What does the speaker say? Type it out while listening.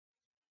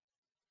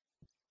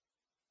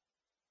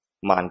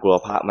มารกลัว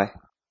พระไหม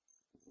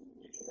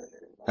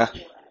ฮะ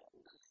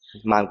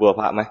มารกลัว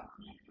พระไหม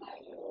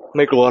ไ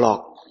ม่กลัวหรอก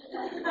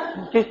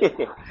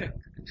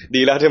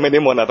ดีแล้วที่ไม่ได้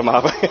มนต์อาตมา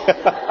ไป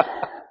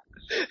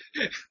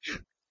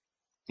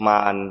ม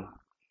าร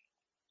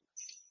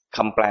ค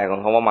ำแปลของ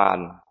คำว่ามาร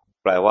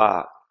แปลว่า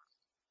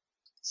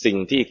สิ่ง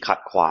ที่ขัด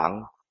ขวาง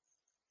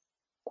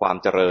ความ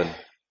เจริญ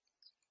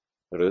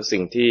หรือสิ่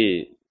งที่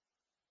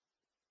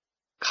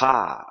ฆ่า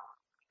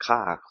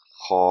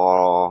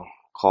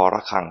คอร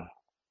ะฆัง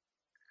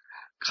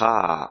ฆ่า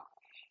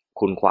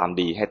คุณความ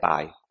ดีให้ตา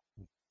ย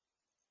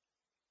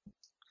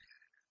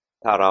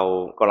ถ้าเรา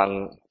กำลัง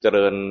เจ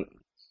ริญ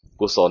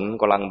กุศล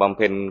กำลังบำเ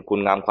พ็ญคุณ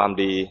งามความ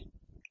ดี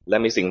และ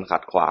มีสิ่งขั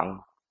ดขวาง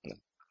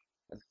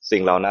สิ่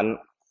งเหล่านั้น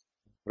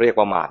เรียก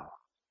ว่ามา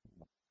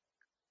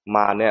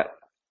รเนี่ย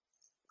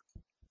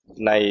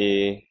ใน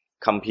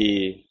คัมภี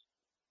ร์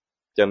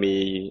จะมี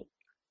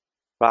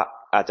พระ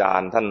อาจาร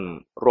ย์ท่าน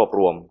รวบร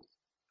วม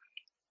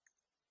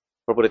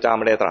พระพุทธเจ้า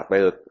ไม่ได้ตรัสไ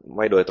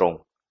ว้โดยตรง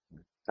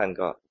ท่าน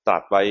ก็ตรั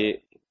สไว้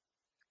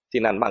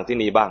ที่นั่นบ้างที่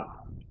นี่บ้าง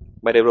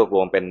ไม่ได้รวบร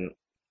วมเ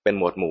ป็น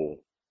หมวดหมู่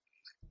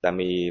แต่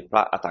มีพร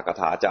ะอรรถก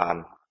ถาจาร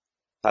ย์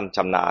ท่านช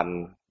ำนาญ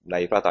ใน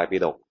พระไตรปิ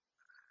ฎก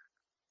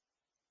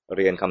เ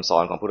รียนคำสอ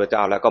นของพระพุทธเจ้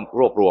าแล้วก็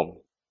รวบรวม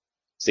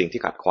สิ่ง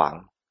ที่ขัดขวาง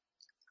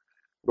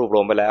รวบร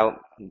วมไปแล้ว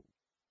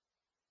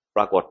ป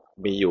รากฏ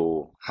มีอยู่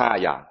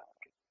5 อย่าง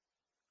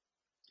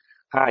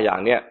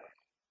เนี่ย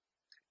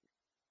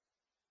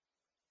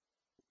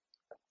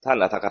ท่าน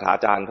อรรถกถา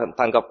จารย์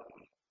ท่านก็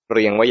เ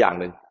รียงไว้อย่าง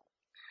หนึ่ง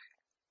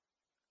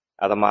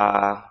อาตมา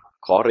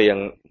ขอเรียง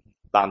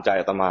ตามใจ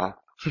อาตมา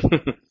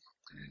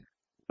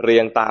เรี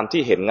ยงตาม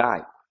ที่เห็นง่าย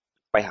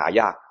ไปหา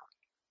ยาก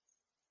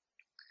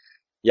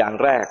อย่าง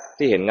แรก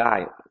ที่เห็นง่าย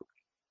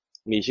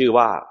มีชื่อ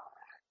ว่า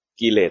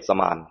กิเลส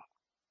มาร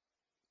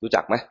รู้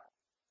จักไหม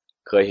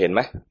เคยเห็นไห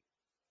ม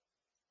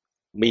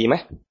มีไหม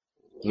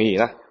มี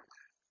นะ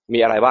มี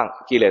อะไรบ้าง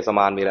กิเลสม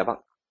ารมีอะไรบ้าง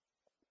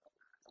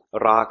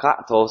ราคะ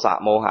โทสะ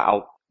โมหะเอา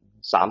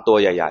3 ตัว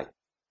ใหญ่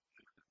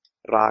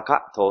ๆราคะ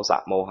โทสะ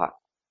โมหะ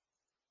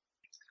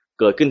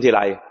เกิดขึ้นทีไ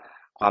ร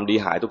ความดี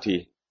หายทุกที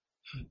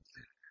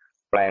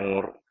แปลง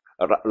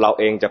เรา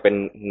เองจะเป็น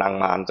นาง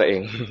มารจะเอ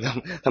ง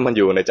ถ้ามันอ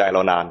ยู่ในใจเร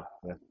านาน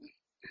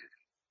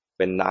เ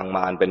ป็นนางม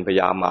ารเป็นพ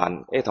ญามาร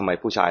ทำไม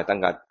ผู้ชายตั้ง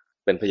แต่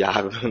เป็นพญา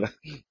นะ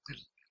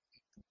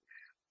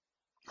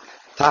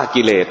ถ้า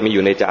กิเลสมีอ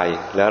ยู่ในใจ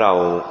แล้วเรา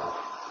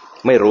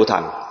ไม่รู้ทั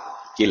น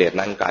กิเลส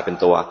นั้นกลายเป็น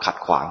ตัวขัด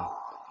ขวาง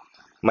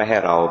ไม่ให้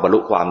เราบรรลุ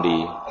ความดี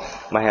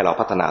ไม่ให้เรา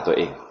พัฒนาตัวเ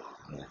อง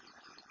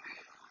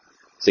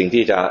สิ่ง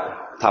ที่จะ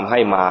ทำให้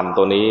มาร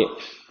ตัวนี้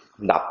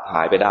ดับห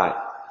ายไปได้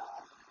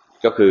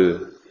ก็คือ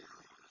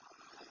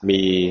มี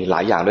หลา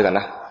ยอย่างด้วยกัน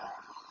นะ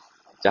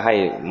จะให้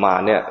มา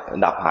รเนี่ย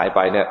ดับหายไป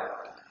เนี่ย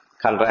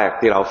ขั้นแรก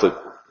ที่เราฝึก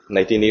ใน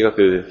ที่นี้ก็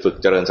คือฝึก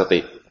เจริญสติ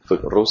ฝึ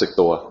กรู้สึก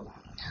ตัว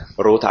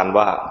รู้ทัน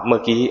ว่าเมื่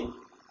อกี้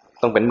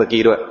ต้องเป็นเมื่อ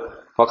กี้ด้วย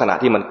เพราะขณะ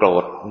ที่มันโกร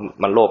ธ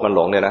มันโลภมันหล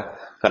งเนี่ยนะ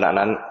ขณะ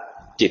นั้น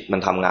จิตมัน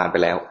ทำงานไป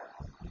แล้ว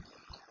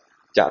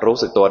จะรู้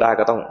สึกตัวได้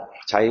ก็ต้อง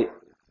ใช้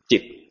จิ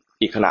ต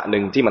อีกขณะห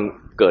นึ่งที่มัน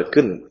เกิด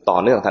ขึ้นต่อ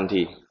เนื่องทัน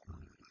ที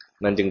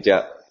มันจึงจะ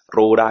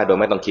รู้ได้โดย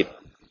ไม่ต้องคิด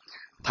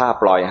ถ้า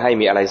ปล่อยให้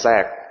มีอะไรแทร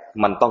ก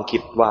มันต้องคิ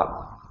ดว่า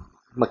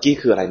เมื่อกี้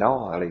คืออะไรเนาะ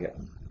อะไรเงี้ย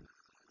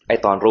ไอ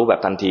ตอนรู้แบบ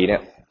ทันทีเนี่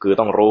ยคือ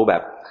ต้องรู้แบ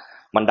บ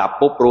มันดับ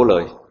ปุ๊บรู้เล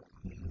ย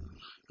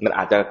มันอ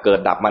าจจะเกิด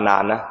ดับมานา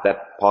นนะแต่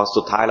พอ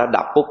สุดท้ายแล้ว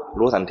ดับปุ๊บ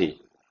รู้ทันที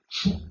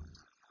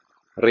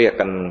เรียก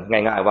กัน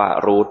ง่ายๆว่า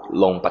รู้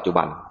ลงปัจจุ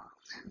บัน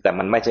แต่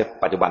มันไม่ใช่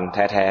ปัจจุบัน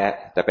แท้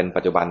ๆแต่เป็น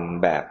ปัจจุบัน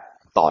แบบ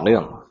ต่อเนื่อ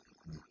ง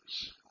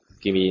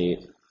ที่มี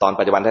ตอน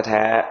ปัจจุบันแ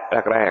ท้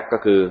ๆแรกๆก็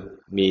คือ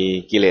มี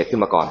กิเลสขึ้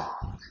นมาก่อน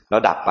แล้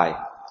วดับไป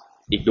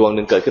อีกดวงห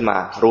นึ่งเกิดขึ้นมา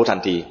รู้ทัน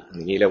ทีอ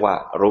ย่างนี้เรียกว่า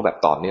รู้แบบ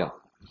ต่อเนื่อง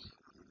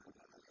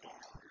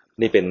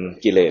นี่เป็น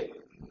กิเ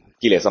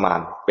ลสมาร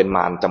เป็นม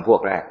ารจำพว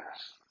กแรก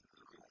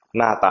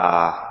หน้าตา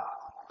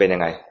เป็นยั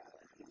งไง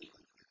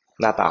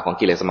หน้าตาของ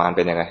กิเลสมารเ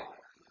ป็นยังไง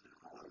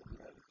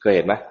เคยเ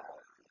ห็นไหม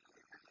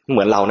เห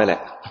มือนเรานั่นแหล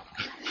ะ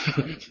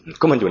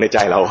ก็มันอยู่ในใจ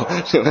เรา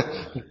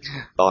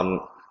ตอน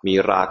มี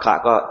ราคะ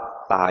ก็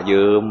ตาเ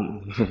ยิ้ม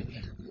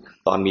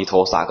ตอนมีโท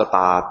สะก็ต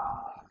า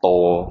โต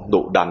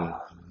ดุดัน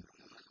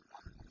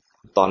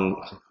ตอน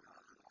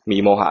มี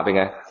โมหะเป็น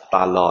ไงต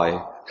าลอย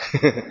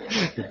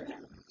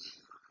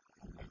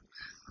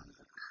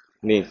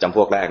นี่จำพ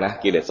วกแรกนะ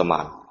กิเลสมา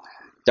ร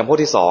จำพวก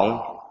ที่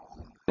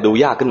2ดู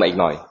ยากขึ้นมาอีก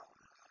หน่อย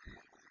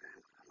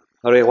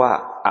เขาเรียกว่า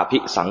อภิ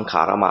สังข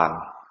ารมาร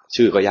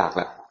ชื่อก็ยากแ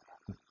ล้ว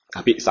อ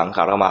ภิสังข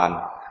ารมาร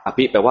อ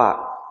ภิแปลว่า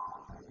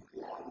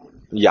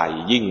ใหญ่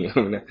ยิ่ง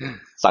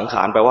สังข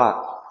ารแปลว่า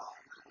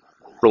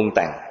ปรุงแ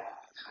ต่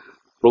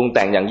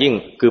งอย่างยิ่ง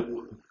คือ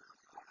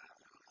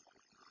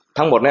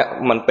ทั้งหมดเนี่ย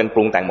มันเป็นป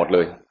รุงแต่งหมดเล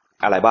ย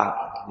อะไรบ้าง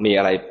มี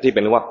อะไรที่เ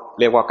ป็น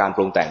เรียกว่าการป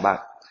รุงแต่งบ้าง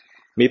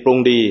มีปรุง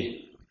ดี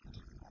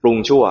ปรุง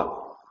ชั่ว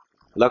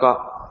แล้วก็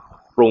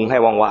ปรุงให้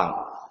ว่าง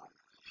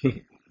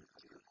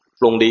ๆ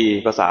ปรุงดี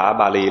ภาษา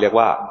บาลีเรียก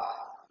ว่า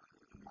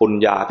ปุญ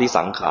ญาภิ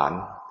สังขาร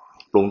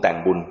ปรุงแต่ง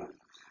บุญ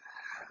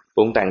ป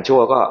รุงแต่งชั่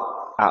วก็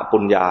อปุ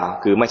ญญา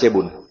คือไม่ใช่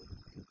บุญ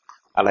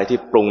อะไรที่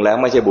ปรุงแล้ว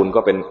ไม่ใช่บุญ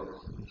ก็เ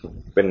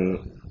ป็น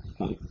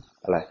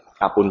อะไร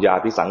อปุญญา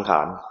ภิสังข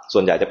ารส่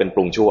วนใหญ่จะเป็นป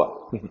รุงชั่ว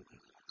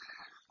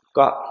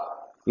ก็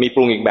มีป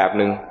รุงอีกแบบห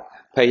นึ่ง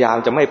พยายาม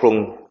จะไม่ปรุ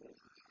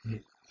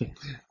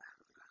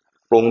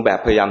งแบบ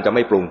พยายามจะไ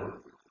ม่ปรุง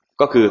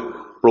ก็คือ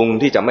ปรุง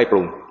ที่จะไม่ป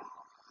รุง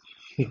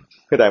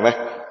เข้าใจไหม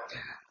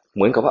เห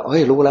มือนกับว่าเฮ้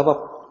ยรู้แล้วว่า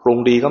ปรุง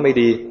ดีก็ไม่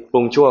ดีป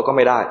รุงชั่วก็ไ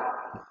ม่ได้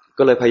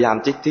ก็เลยพยายาม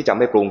ที่จะ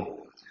ไม่ปรุง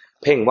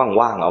เพ่ง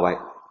ว่างๆเอาไว้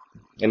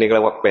อันนี้เ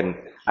รียกว่าเป็น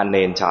อเน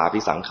นชาภิ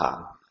สังขาร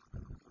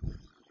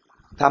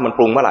ถ้ามันป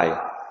รุงเมื่อไหร่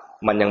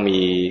มันยังมี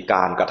ก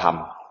ารกระท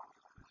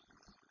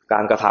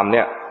ำเ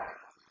นี่ย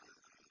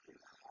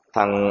ท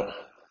าง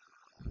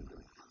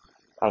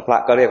พระ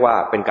ก็เรียกว่า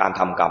เป็นการ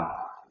ทำกรรม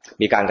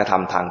มีการกระท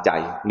ำทางใจ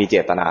มีเจ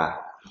ตน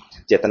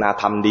า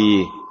ทำดี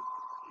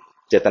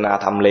เจตนา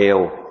ทำเลว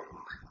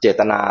เจ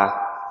ตนา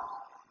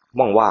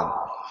ว่าง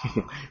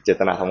ๆเจ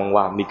ตนาทำ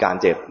ว่างๆมีกา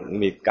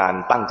ร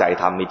ตั้งใจ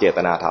ทำมีเจต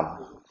นาท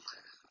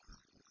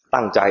ำ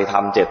ตั้งใจท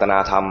ำเจตนา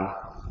ท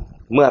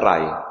ำเมื่อไหร่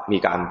มี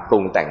การปรุ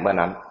งแต่งเมื่อ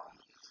นั้น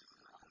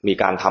มี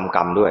การทำกร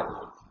รมด้วย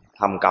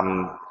ทำกรรม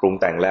ปรุง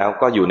แต่งแล้ว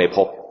ก็อยู่ในภ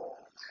พ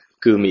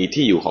คือมี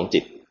ที่อยู่ของจิ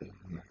ต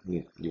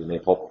อยู่ใน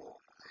ภพ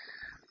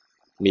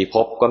มีภ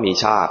พก็มี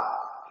ชาติ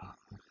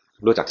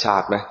รู้จักชา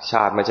ติไหมช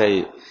าติไม่ใ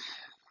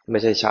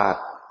ช่ชาติ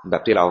แบ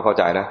บที่เราเข้า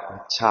ใจนะ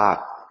ชา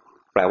ติ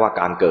แปลว่า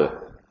การเกิด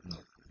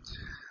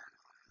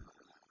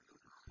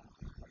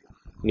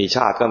มีช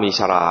าติก็มีช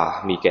รา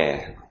มีแก่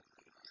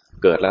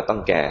เกิดแล้วต้อ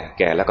งแ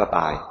ก่แล้วก็ต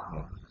าย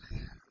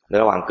ใน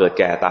ระหว่างเกิด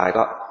แก่ตาย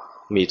ก็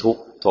มีทุก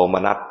ข์โทม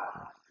นัส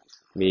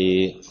มี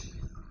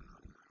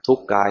ทุก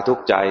ข์กายทุก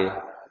ข์ใจ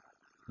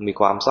มี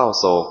ความเศร้า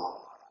โศก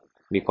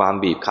มีความ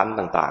บีบคั้น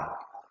ต่าง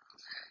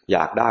ๆอย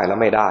ากได้แล้ว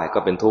ไม่ได้ก็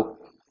เป็นทุกข์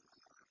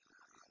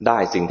ได้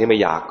สิ่งที่ไม่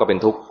อยากก็เป็น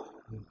ทุกข์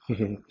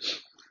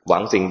หวั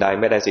งสิ่งใด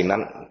ไม่ได้สิ่งนั้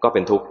นก็เ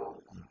ป็นทุกข์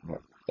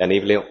อันนี้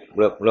เ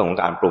รื่องของ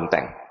การปรุงแ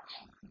ต่ง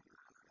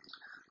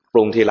ป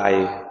รุงทีไร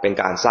เป็น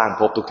การสร้าง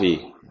ภพทุกที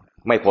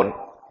ไม่พ้น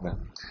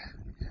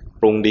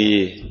ปรุงดี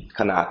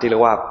ขนาดที่เรีย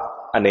กว่า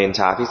อเนนช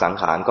าภิสัง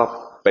ขารก็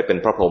ไปเป็น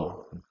พระพรหม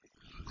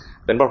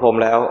เป็นพระพรหม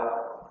แล้ว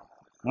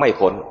ไม่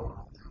พ้น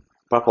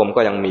พระพรหม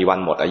ก็ยังมีวัน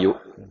หมดอายุ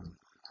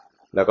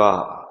แล้วก็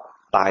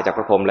ตายจากพ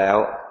ระพรหมแล้ว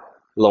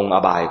ลงอ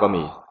บายก็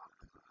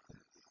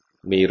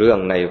มีเรื่อง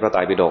ในพระไตร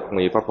ปิฎก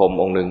มีพระพรหม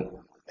องค์หนึ่ง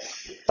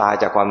ตาย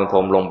จากความเป็นพร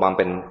หมลงมา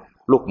เป็น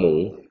ลูกหมู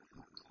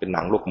เป็นห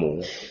นังลูกหมู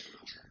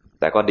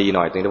แต่ก็ดีห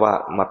น่อยตรงที่ว่า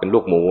มาเป็นลู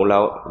กหมูแล้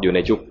วอยู่ใน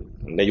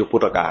ยุคพุ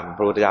ทธกาลพ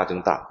ระพุทธเจ้าจึง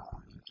ต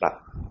รัส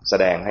แส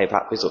ดงให้พร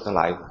ะภิกษุทั้งห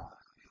ลาย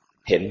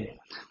เห็น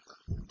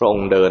พระอง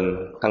ค์เดิน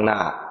ข้างหน้า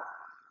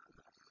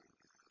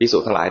ภิกษุ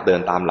ทั้งหลายเดิน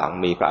ตามหลัง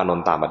มีพระอานน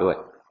ท์ตามมาด้วย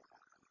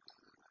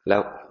แล้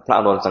วพระอ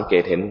านนท์สังเก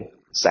ตเห็น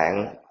แสง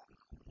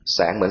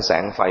เหมือนแส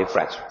งไฟแฟล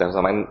ชแต่ส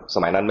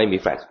มัยนั้นไม่มี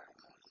แฟลช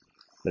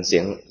มันเสี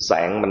ยงแส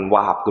งมันว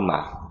าบขึ้นมา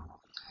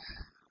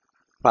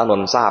พระอาน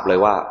นท์ทราบเลย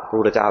ว่าพระ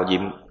พุทธเจ้า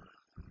ยิ้ม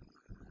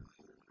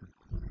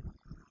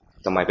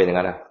ทำไมเป็นอย่าง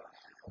นั้น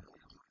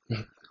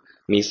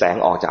มีแสง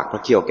ออกจากพร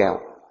ะเขี้ยวแก้ว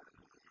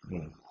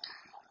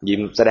ยิ้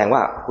มแสดงว่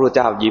าพระพุทธเ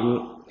จ้ายิ้ม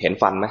เห็น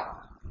ฟันไหม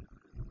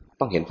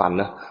ต้องเห็นฟัน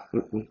นะ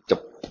จะ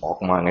ออก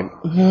มาไง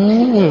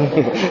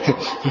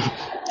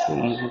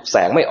แส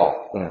งไม่ออก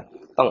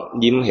ต้อง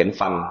ยิ้มเห็น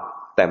ฟัน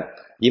แต่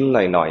ยิ้ม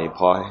หน่อยๆพ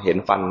อเห็น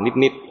ฟัน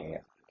นิด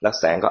ๆแล้ว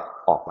แสงก็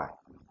ออกมา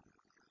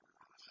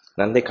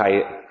นั้นได้ใคร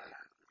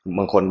บ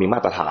างคนมีมา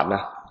ตรฐานน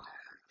ะ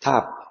ถ้า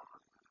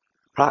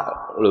พระ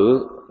หรือ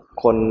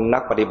คนนั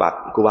กปฏิบัติ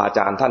ครูบาอาจ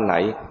ารย์ท่านไหน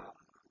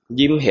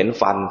ยิ้มเห็น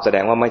ฟันแสด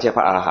งว่าไม่ใช่พ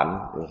ระอรหันต์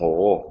โอ้โห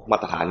มา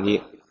ตรฐานนี้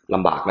ล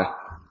ำบากนะ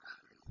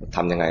ท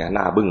ำยังไงห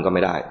น้าบึ้งก็ไ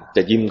ม่ได้จ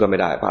ะยิ้มก็ไม่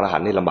ได้พระอรหั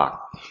นต์นี่ลำบาก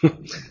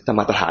ถ้า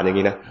มาตรฐานอย่าง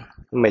นี้นะ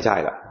ไม่ใช่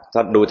ละถ้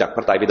าดูจากพ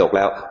ระไตรปิฎกแ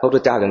ล้วพระพุทธ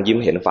เจ้ายังยิ้ม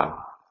เห็นฟัน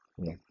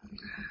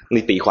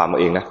นี่ตีความเอา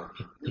เองนะ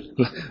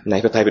ใน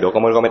พระไตรปิฎกก็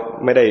ไ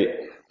ม่ได้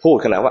พูด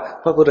ขนาดว่า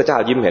พระพุทธเจ้า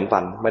ยิ้มเห็นฟั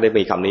นไม่ได้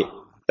มีคำนี้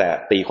แต่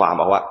ตีความ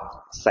เอาว่า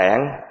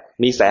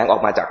มีแสงออ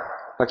กมาจาก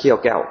พระเขี้ยว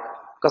แก้ว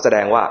ก็แสด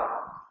งว่า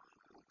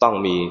ต้อง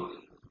มี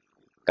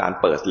การ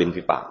เปิดริม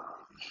ฝีปาก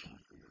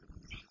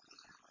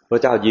พร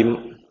ะเจ้ายิ้ม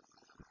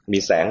มี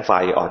แสงไฟ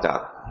ออกจาก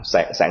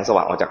แสงสว่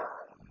างออกจ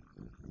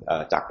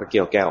ากพระเ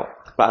ขี้ยวแก้ว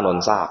พระอานน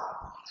ท์ทราบ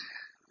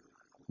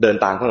เดิน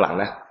ตามข้างหลัง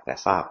นะแต่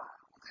ทราบ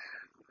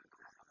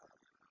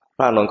พ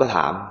ระอานนท์ก็ถ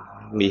าม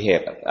มีเห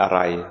ตุอะไร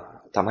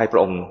ทำให้พร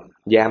ะองค์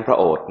แย้มพระ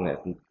โอษฐ์เนี่ย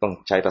ต้อง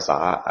ใช้ภาษา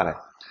อะไร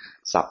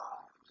ศัพท์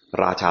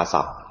ราชา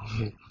ศัพท์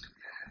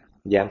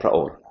แย้มพระโอ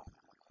ษฐ์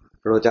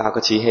พระเจ้าก็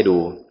ชี้ให้ดู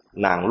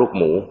นางลูก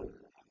หมู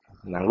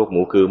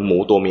คือหมู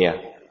ตัวเมีย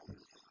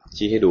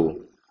ชี้ให้ดู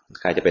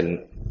ใครจะเป็น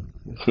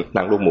น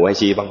างลูกหมูให้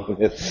ชี้บ้าง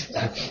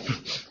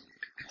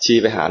ชี้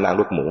ไปหานาง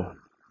ลูกหมู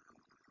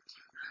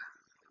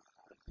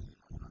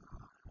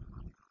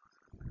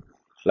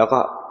แล้วก็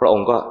พระอง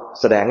ค์ก็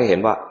แสดงให้เห็น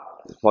ว่า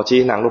พอชี้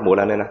นางลูกหมูแ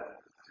ล้วเนี่ยนะ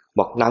บ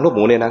อกนางลูกห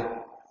มูเนี่ยนะ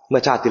เมื่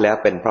อชาติที่แล้ว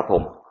เป็นพระพร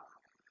หม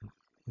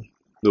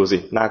ดูสิ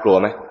น่ากลัว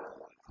ไหม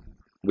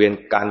เวียน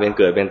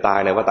เกิดเวียนตาย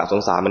ในวัฏส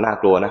งสารมันน่า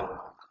กลัวนะ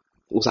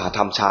อุตส่าห์ท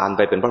ำฌานไ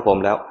ปเป็นพระพรหม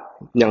แล้ว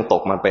ยังต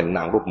กมาเป็นน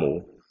างลูกหมู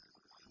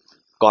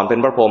ก่อนเป็น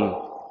พระพรหม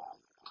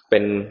เป็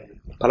น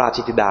พระราช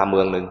ธิดาเมื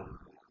องหนึ่ง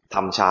ท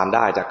ำฌานไ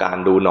ด้จากการ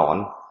ดูหนอน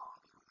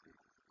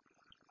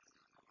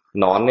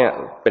หนอนเนี่ย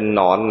เป็นห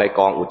นอนในก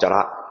องอุจจาร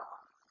ะ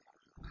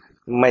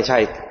ไม่ใ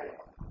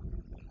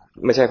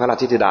ช่พระรา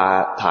ชธิดา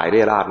ถ่ายเ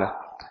รี่ยราดนะ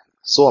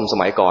ส้วมส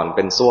มัยก่อนเ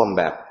ป็นส้วม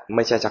แบบไ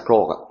ม่ใช่ชักโคร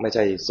กอ่ะไม่ใ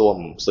ช่ส้วม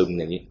ซึม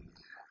อย่างนี้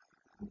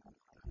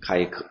ใค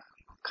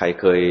ร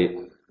เคย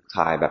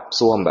ถ่ายแบบ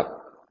ส้วมแบบ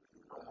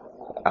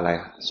อะไร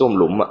ส้วม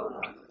หลุมอ่ะ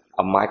เอ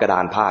าไม้กระดา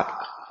นพาด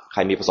ใคร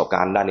มีประสบก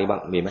ารณ์ด้านนี้บ้า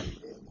งมีไหม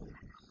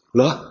เห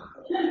รอ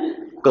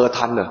เกิด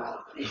ทันเหรอ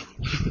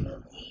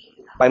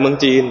ไปเมือง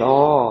จีน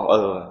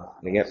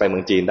อย่างเงี้ยไปเมื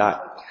องจีนได้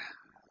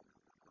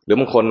หรือ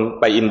บางคน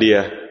ไปอินเดีย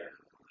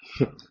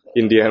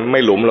ไ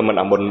ม่หลุมแล้วมันเ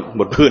อา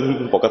บนพื้น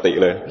ปกติ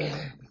เลย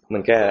มั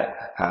นแค่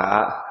หา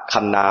คั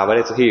นนาไว้ไ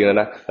ด้สักที่นึง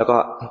นะแล้วก็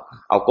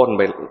เอาก้นไ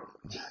ป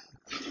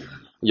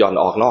หย่อน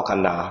ออกนอกคัน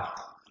นา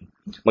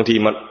บางที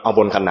มันเอาบ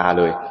นคันนา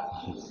เลย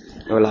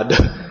เวลา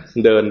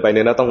เดินไปเ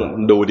นี่ยนะต้อง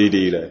ดู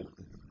ดีๆเลย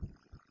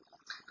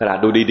ขนาด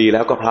ดูดีๆแล้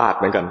วก็พลาด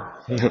เหมือนกัน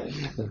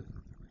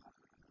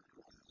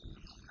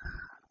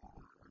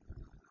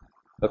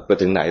ไป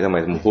ถึงไหนทำไม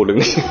ผมพูดเรื่อ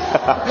งนี้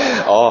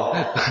อ๋อ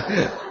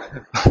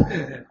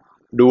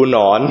ดูหน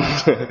อน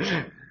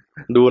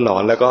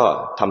แล้วก็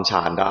ทำฌ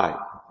านได้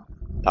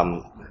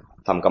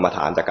ทำกรรมฐ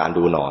านจากการ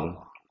ดูหนอน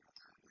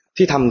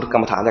ที่ทำกร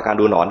รมฐานจากการ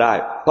ดูหนอนได้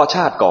เพราะช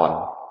าติก่อน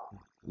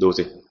ดู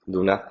สิดู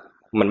นะ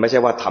มันไม่ใช่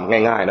ว่าทำ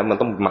ง่ายๆนะมัน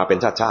ต้องมาเป็น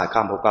ชาติข้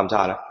ามภพข้ามช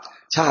าตินะ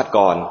ชาติ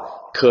ก่อน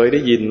เคยได้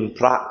ยินพ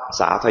ระ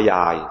สาธย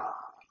าย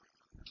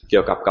เกี่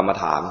ยวกับกรรม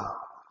ฐาน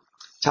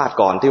ชาติ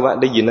ก่อนที่ว่า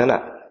ได้ยินนั้นน่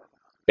ะ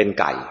เป็น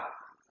ไก่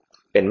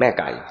เป็นแม่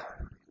ไ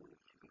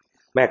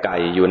ก่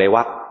อยู่ใน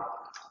วัด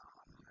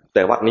แ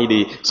ต่วัดนี้ดี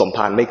สมภ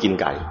ารไม่กิน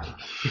ไก่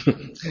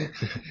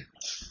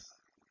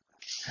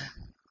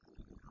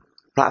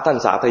พระท่าน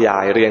สาธยา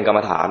ยเรียนกรรม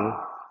ฐาน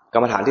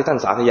ที่ท่าน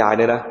สาธยายเ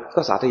นี่ยนะ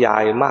ก็สาธยา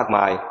ยมากม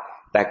าย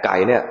แต่ไก่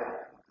เนี่ย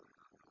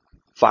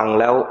ฟัง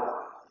แล้ว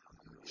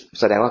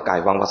แสดงว่าไก่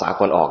ฟังภาษา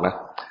คนออกนะ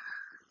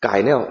ไก่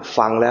เนี่ย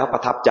ฟังแล้วปร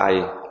ะทับใจ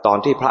ตอน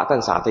ที่พระท่า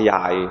นสาธย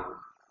าย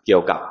เกี่ย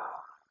ว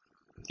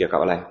กับ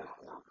อะไร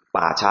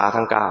ป่าช้า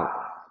ทั้ง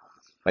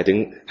9หมายถึง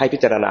ให้พิ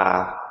จารณา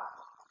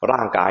ร่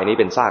างกายนี้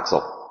เป็นซากศ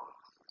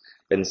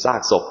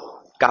พ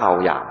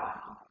9อย่าง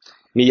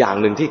มีอย่าง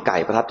หนึ่งที่ไก่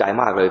ประทับใจ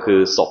มากเลยคือ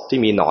ศพที่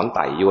มีหนอนไ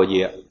ต่ยั่วเ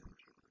ยี้ย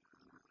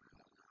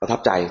ประทับ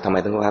ใจทำไม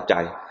ถึงประทับใจ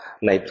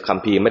ในคัม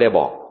ภีร์ไม่ได้บ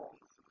อก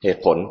เห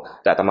ตุผล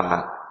แต่อาตมา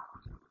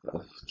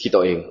คิดตั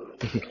วเอง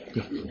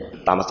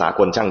ตามภาษาค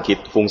นช่างคิด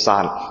ฟุ้งซ่า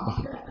น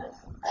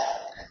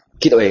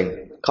คิดตัวเอง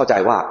เข้าใจ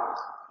ว่า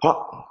เพราะ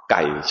ไ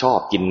ก่ชอบ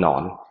กินหนอ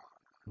น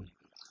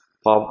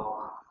พอ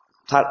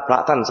พระ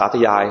ท่านสาธ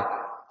ยาย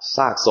ซ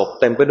ากศพ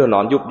เต็มไปด้วยหน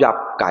อนยุบยับ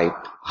ไก่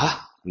ฮะ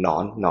หนอ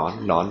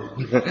น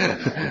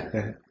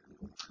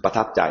ประ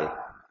ทับใจ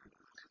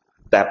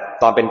แต่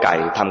ตอนเป็นไก่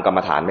ทำกรรม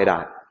ฐานไม่ได้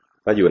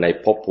ก็อยู่ใน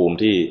ภพภูมิ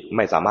ที่ไ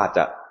ม่สามารถจ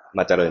ะม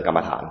าเจริญกรรม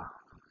ฐาน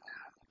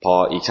พอ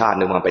อีกชาติห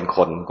นึ่งมาเป็นค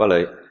นก็เล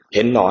ยเ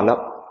ห็นหนอนแล้ว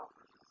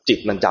จิต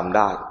มันจำไ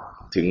ด้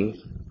ถึง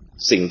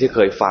สิ่งที่เค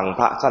ยฟังพ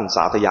ระท่านส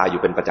าธยายอ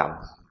ยู่เป็นประจ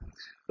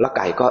ำแล้วไ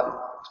ก่ก็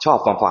ชอบ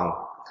มา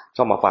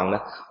ฟังน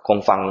ะคง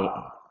ฟัง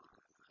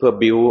เพื่อ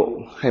บิ้ว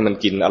ให้มัน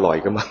กินอร่อย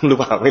กันมั้งหรือ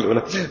เปล่าไม่รู้น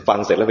ะฟัง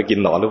เสร็จแล้วไปกิน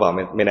หนอนหรือเปล่า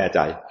ไม่แน่ใจ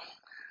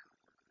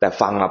แต่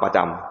ฟังมาประจ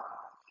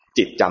ำ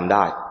จิตจำไ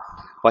ด้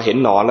พอเห็น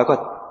หนอนแล้วก็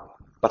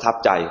ประทับ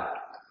ใจ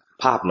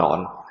ภาพหนอน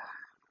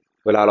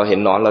เวลาเราเห็น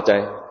หนอนเราจะ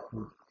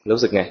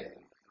รู้สึกไง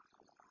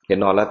เห็น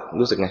หนอนแล้ว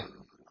รู้สึกไง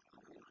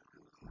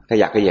ข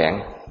ยะแขยง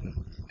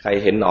ใคร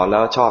เห็นหนอนแล้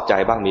วชอบใจ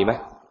บ้างมีไหม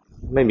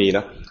ไม่มีน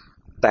ะ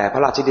แต่พร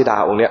ะราชธิดา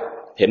องค์เนี้ย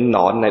เห็นหน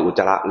อนในอุจจ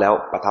าระแล้ว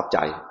ประทับใจ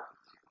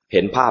เ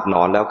ห็นภาพหน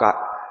อนแล้วก็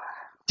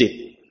จิต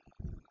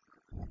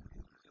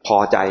พอ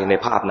ใจใน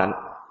ภาพนั้น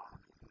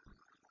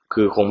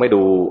คือคงไม่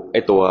ดูไ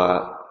อ้ตัว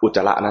อุจจ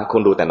าระนะค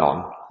งดูแต่หนอน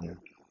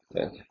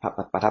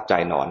ประทับใจ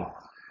หนอน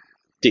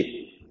จิต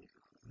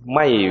ไ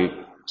ม่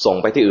ส่ง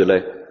ไปที่อื่นเล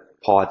ย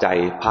พอใจ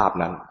ภาพ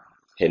นั้น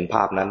เห็นภ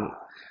าพนั้น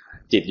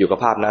จิตอยู่กับ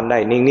ภาพนั้นได้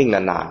นิ่งๆ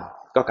นาน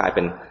ๆก็กลายเ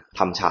ป็นท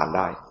ำฌานไ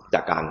ด้จ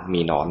ากการ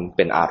มีหนอนเ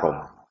ป็นอารม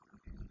ณ์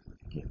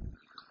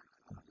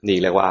นี่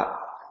เรียกว่า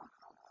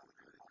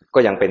ก็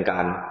ยังเป็นกา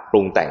รป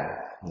รุงแต่ง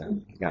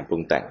งานปรุ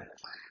งแต่ง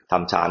ท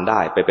ำฌานได้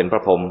ไปเป็นพร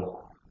ะพรหม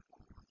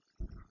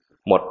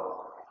หมด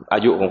อา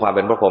ยุของความเ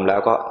ป็นพระพรหมแล้ว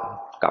ก็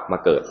กลับมา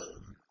เกิด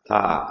ถ้า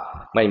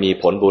ไม่มี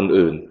ผลบุญ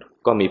อื่น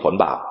ก็มีผล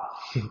บาป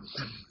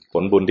ผ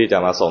ลบุญที่จะ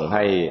มาส่งใ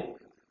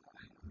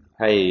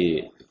ห้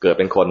เกิด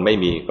เป็นคนไม่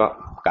มีก็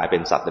กลายเป็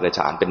นสัตว์เดรัจฉ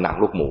านเป็นนาง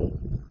ลูกหมู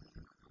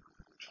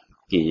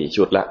กี่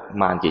ชุดละ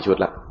มารกี่ชุด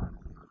ละ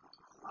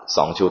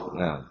2 ชุด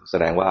แส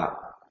ดงว่า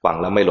ฟัง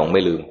แล้วไม่หลงไ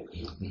ม่ลืม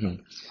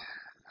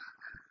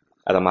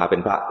อาตมาเป็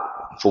นพระ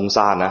ฟุ้ง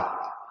ซ่านนะ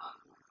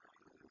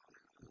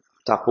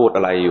ถ้าพูดอ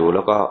ะไรอยู่แ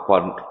ล้วก็พอ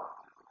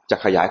จะ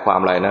ขยายความ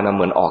อะไรนะเ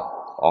หมือนอ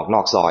อกน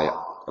อกซอย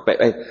ไป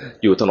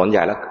อยู่ถนนให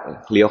ญ่แล้ว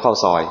เลี้ยวเข้า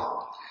ซอย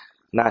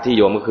หน้าที่โ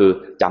ยมก็คือ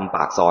จำป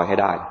ากซอยให้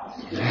ได้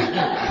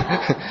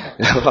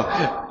แล้วก็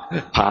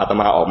พาอาต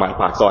มาออกมา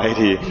ปากซอยให้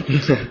ที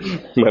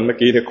เหมือนเมื่อ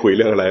กี้เนี่ยคุยเ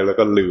รื่องอะไรแล้ว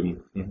ก็ลืม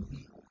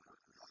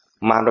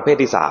มารประเภท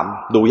ที่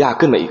3ดูยาก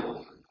ขึ้นมาอีก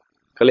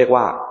เขาเรียก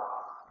ว่า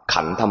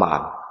ขันธมา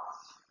ร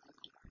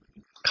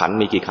ขัน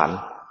มีกี่ขัน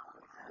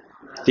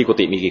ที่กุ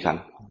ฏิมีกี่ขัน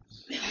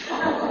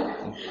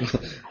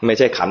ไม่ใ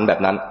ช่ขันแบบ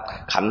นั้น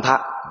ขันทะ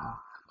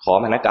ขอ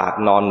มนากาศ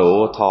นอนหนู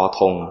ทอ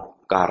ธง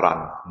การัน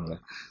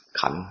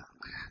ขัน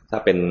ถ้า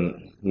เป็น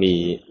มี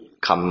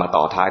คำมาต่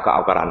อท้ายก็เอ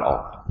าการันออ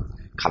ก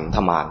ขันธ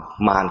มาร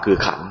มารคือ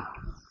ขัน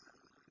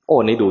โอ้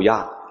นี่ดูยา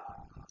ก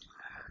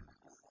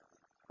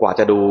กว่า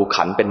จะดู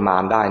ขันเป็นมา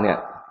รได้เนี่ย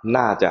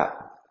น่าจะ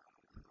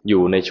อ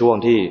ยู่ในช่วง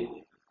ที่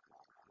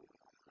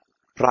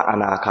พระอ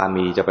นาคา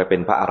มีจะไปเป็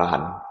นพระอรหั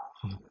นต์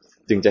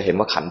จึงจะเห็น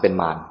ว่าขันเป็น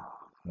มาร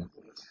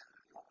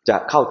จะ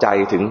เข้าใจ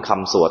ถึงค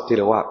ำสวดที่เ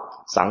รียกว่า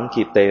สัง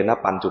คิเตนะ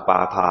ปัญจุปา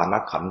ทานะ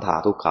ขันธา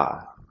ทุกขา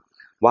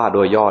ว่าโด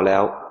ยย่อแล้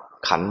ว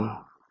ขัน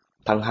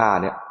ทั้งห้า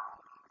เนี่ย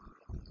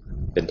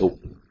เป็นทุกข์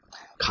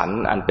ขัน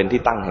อันเป็น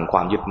ที่ตั้งแห่งคว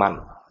ามยึดมั่น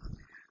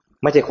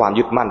ไม่ใช่ความ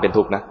ยึดมั่นเป็น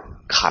ทุกข์นะ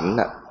ขัน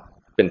น่ะ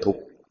เป็นทุก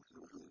ข์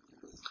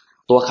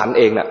ตัวขันเ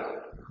องน่ะ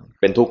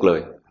เป็นทุกข์เลย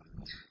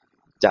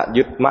จะ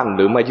ยึดมั่นห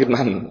รือไม่ยึด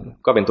มั่น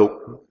ก็เป็นทุกข์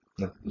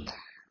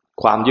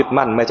ความยึด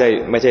มั่นไม่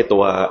ใช่ตั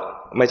ว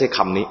ไม่ใช่ค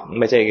ำนี้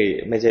ไม่ใ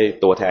ช่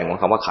ตัวแทนของ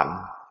คำว่าขัน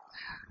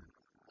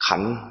ขั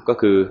นก็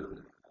คือ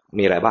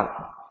มีอะไรบ้าง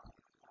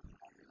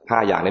ห้า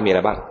อย่างนี้มีอะไ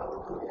รบ้าง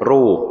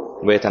รูป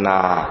เวทนา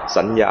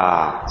สัญญา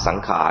สัง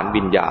ขาร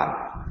วิญญาณ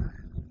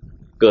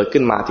เกิด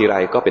ขึ้นมาทีไร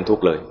ก็เป็นทุก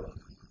ข์เลย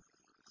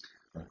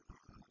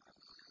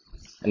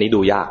อันนี้ดู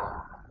ยาก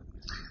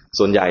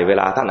ส่วนใหญ่เว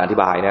ลาท่านอธิ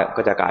บายเนี่ย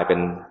ก็จะกลายเป็น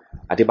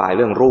อธิบายเ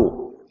รื่องรู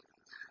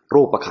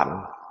ปขันธ์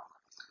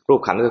รู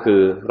ปขันธ์ก็คื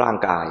อร่าง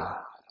กาย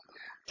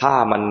ถ้า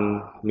มัน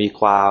มี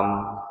ควา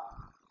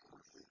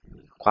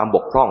มบ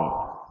กพร่อง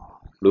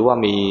หรือว่า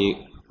มี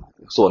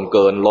ส่วนเ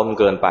กินล้น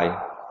เกินไป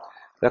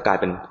แล้วกลาย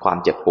เป็นความ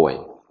เจ็บป่วย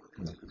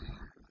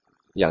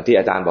อย่างที่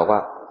อาจารย์บอกว่า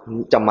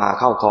จะมา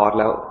เข้าคอร์ส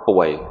แล้วป่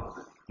วย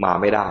มา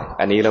ไม่ได้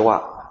อันนี้เรียกว่า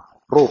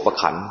รูป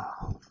ขันธ์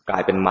กลา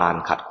ยเป็นมาร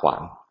ขัดขวา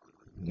ง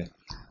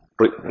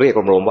เรียก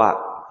รวมๆว่า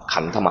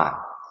ขันธมาร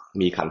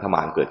มีขันธม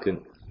ารเกิดขึ้น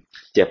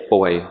เจ็บ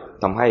ป่วย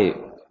ทำให้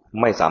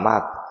ไม่สามาร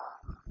ถ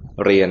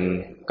เรียน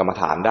กรรม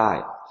ฐานได้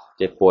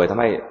เจ็บป่วยทำ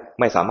ให้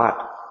ไม่สามารถ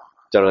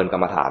เจริญกร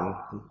รมฐาน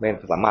ไม่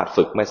สามารถ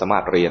ฝึกไม่สามา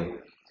รถเรียน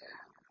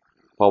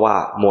เพราะว่า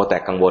มัวแต่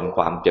กังวลค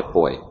วามเจ็บ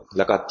ป่วยแ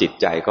ล้วก็จิต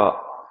ใจก็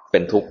เป็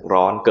นทุกข์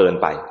ร้อนเกิน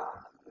ไป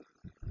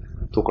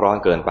ทุกข์ร้อน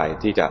เกินไป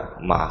ที่จะ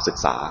มาศึก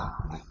ษา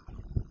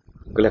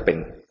ก็เรียก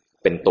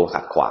เป็นตัว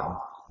ขัดขวาง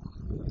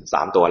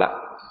3ตัวแล้ว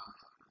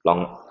ลอง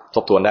ท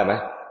บทวนได้ไหม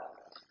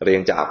เรีย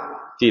งจาก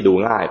ที่ดู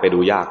ง่ายไปดู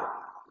ยาก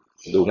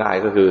ดูง่าย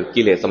ก็คือ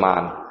กิเลสมา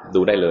ร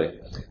ดูได้เลย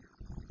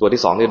ตัว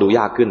ที่2ที่ดูย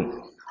ากขึ้น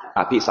อ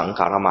ภิสังข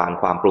ารมาร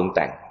ความปรุงแ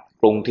ต่ง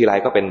ปรุงทีไร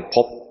ก็เป็นภ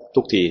พ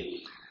ทุกที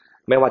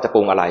ไม่ว่าจะป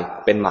รุงอะไร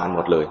เป็นมารหม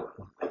ดเลย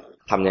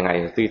ทำยังไง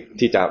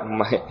ที่จะ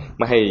ไ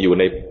ม่ให้อยู่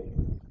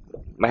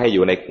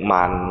ในม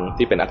าร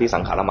ที่เป็นอภิสั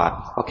งขารมาร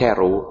ก็แค่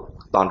รู้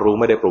ตอนรู้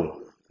ไม่ได้ปรุง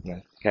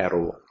แค่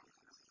รู้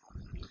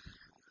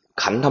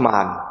ขันธมา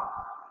ร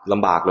ล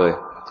ำบากเลย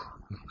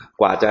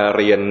กว่าจะ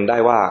เรียนได้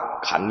ว่า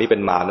ขันนี้เป็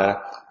นมารนะ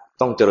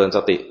ต้องเจริญส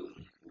ติ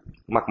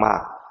มาก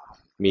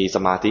ๆมีส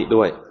มาธิ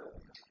ด้วย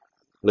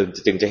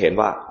จึงจะเห็น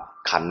ว่า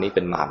ขันนี้เ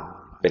ป็นมาร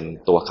เป็น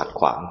ตัวขัด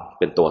ขวาง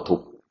เป็นตัวทุก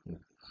ข์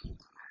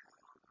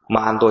ม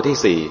ารตัวที่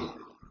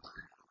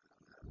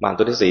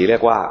4เรีย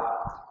กว่า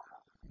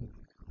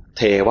เ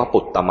ทวปุ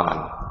ตตมาร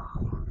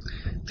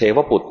เทว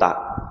ปุตตะ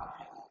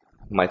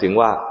หมายถึง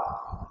ว่า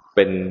เ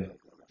ป็น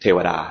เทว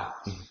ดา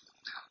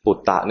ปุต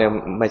ตะเนี่ย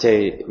ไม่ใ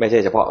ช่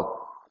เฉพาะ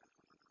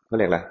เขาเ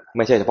รียกอะไรไ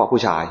ม่ใช่เฉพาะ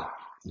ผู้ชาย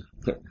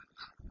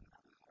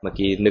เมื่อ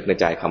กี้นึกใน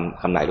ใจ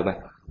คำไหนรู้ไหม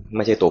ไ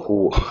ม่ใช่ตัว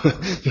ผู้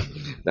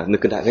แต่นึก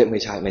ขึ้นได้ไ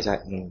ม่ใช่ไม่ใ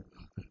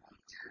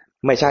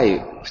ช่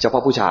เฉพา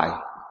ะผู้ชาย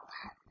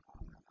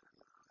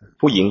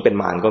ผู้หญิงเป็น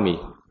มารก็มี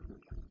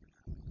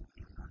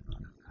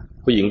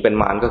ผู้หญิงเป็น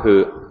มารก็คือ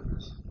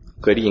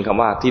เคยได้ยินค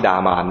ำว่าธิดา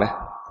มารไหม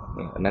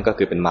นั่นก็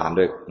คือเป็นมาร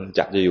ด้วยจ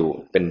ะอยู่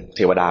เป็นเท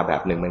วดาแบ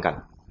บหนึ่งเหมือนกัน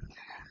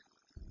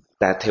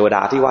แต่เทวด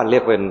าที่ว่าเรี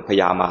ยกเป็นพ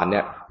ญามารเ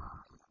นี่ย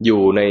อ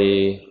ยู่ใน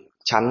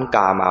ชั้นก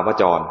ามาว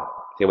จร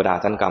เทวดา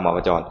ชั้นกามาว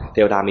จรเท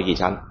วดามีกี่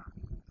ชั้น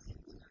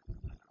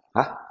ฮ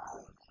ะ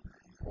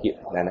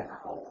ไหนนะ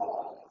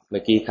เมื่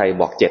อกี้ใคร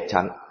บอก7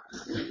ชั้น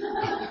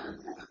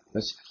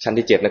ชั้น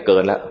ที่7น่ะเกิ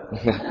นแล้ว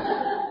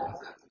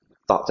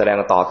แสดง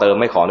ต่อเติม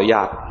ไม่ขออนุญ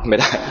าตไม่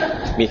ได้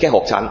มีแค่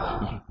6ชั้น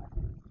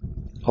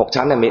6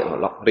ชั้นเนี่ยมี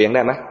เรียงไ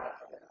ด้ไหม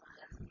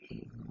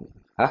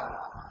ฮะ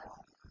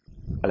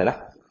อะไรนะ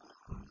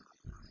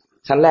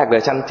ชั้นแรกเล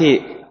ยชั้นที่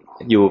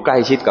อยู่ใกล้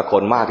ชิดกับค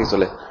นมากที่สุด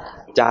เลย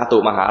จาตุ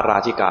มหารา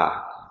ชิกา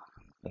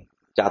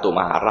จาตุ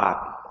มหาราช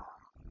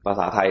ภา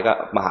ษาไทยก็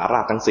มหารา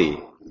ชทั้ง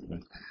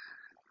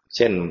4เ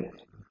ช่น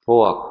พ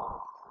วก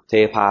เท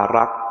พา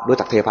รักษ์รู้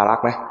จักเทพารัก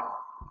ษ์ไหม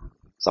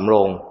สำโร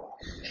ง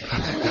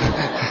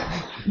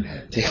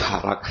เทพา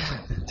รัก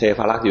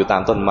ษ์อยู่ตา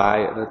มต้นไม้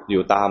อ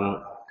ยู่ตาม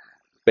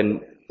เป็น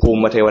ภู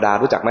มิเทวดา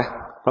รู้จักไหม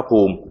พระภู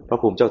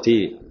มิเจ้าที่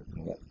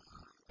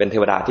เป็นเท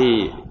วดา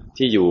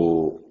ที่อยู่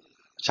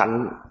ชั้น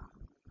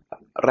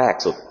แรก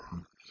สุด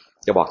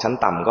จะบอกชั้น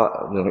ต่ำก็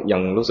ยั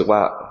งรู้สึกว่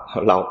า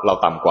เรา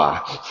ต่ำกว่า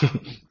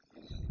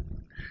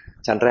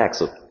ชั้นแรก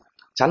สุด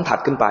ชั้นถัด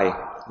ขึ้นไป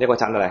เรียกว่า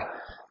ชั้นอะไร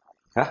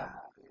ฮะ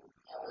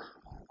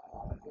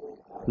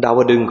ดาว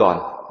ดึงส์ก่อน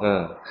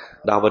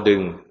ดาวดึ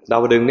ง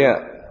ส์เนี่ย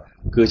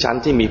คือชั้น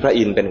ที่มีพระ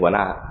อินทร์เป็นหัวห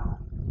น้า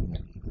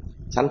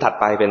ชั้นถัด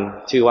ไปเป็น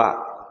ชื่อว่า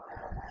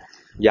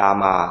ยา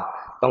มา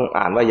ต้อง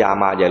อ่านว่ายา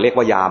มาอย่าเรียก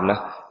ว่ายามนะ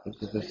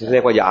เรี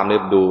ยกว่ายามเนี่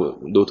ย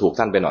ดูถูก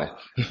ท่านไปหน่อย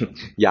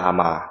ยา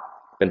มา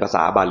เป็นภาษ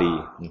าบาลี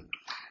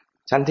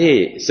ชั้นที่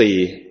สี่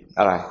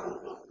อะไร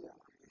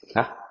ฮ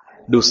ะ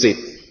ดุสิต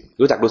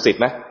รู้จักดุสิต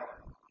ไหม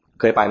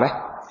เคยไปไหม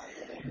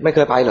ไม่เค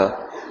ยไปเหรอ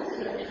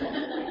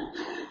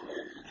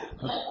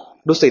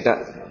ดุสิตอ่ะ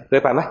เค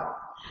ยไปไหม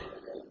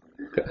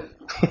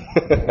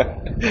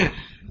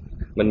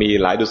มันมี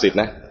หลายดุสิต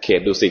นะเข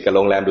ตดุสิตกับโร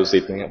งแรมดุสิ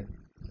ตอย่างเงี้ย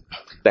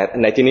แต่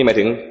ในที่นี้หมาย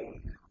ถึง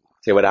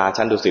เทวดา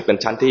ชั้นดุสิตเป็น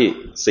ชั้นที่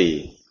สี่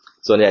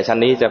ส่วนใหญ่ชั้น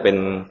นี้จะเ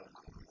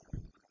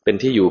ป็น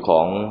ที่อยู่ข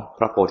องพ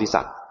ระโพธิ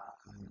สัตว์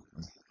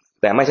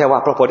แต่ไม่ใช่ว่า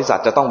พระโพธิสัต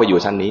ว์จะต้องไปอยู่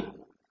ชั้นนี้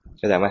เ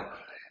ข้าใจไหม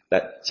แต่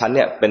ชั้นเ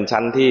นี่ยเป็น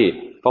ชั้นที่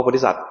พระโพ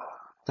ธิสัตว์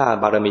ถ้า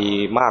บารมี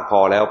มากพอ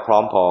แล้วพร้อ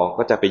มพอ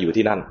ก็จะไปอยู่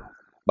ที่นั่น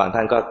บางท่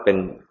านก็เป็น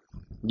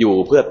อยู่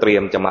เพื่อเตรีย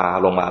มจะมา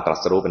ลงมาตรั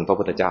สรู้เป็นพระ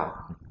พุทธเจ้า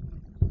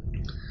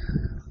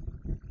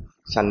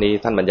ชั้นนี้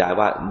ท่านบรรยาย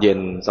ว่าเย็น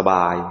สบ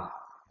าย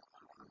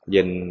เ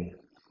ย็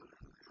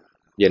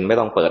นไม่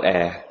ต้องเปิดแอ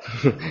ร์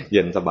เ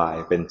ย็นสบาย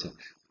เป็น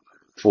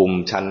ภูมิ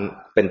ชั้น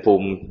เป็นภู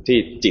มิที่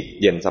จิต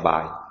เย็นสบา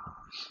ย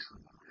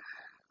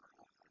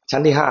ชั้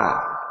นที่ห้า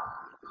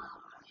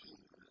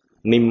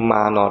นิมม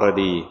านร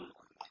ดี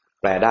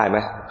แปลได้ไหม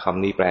ค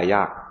ำนี้แปลย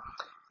าก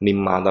นิม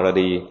มานร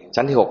ดี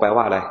ชั้นที่หกแปล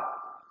ว่าอะไร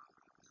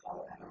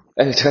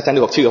ชั้น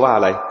ที่หกชื่อว่าอ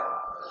ะไร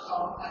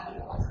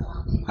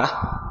ฮะ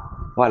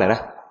ว่าอะไรน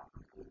ะ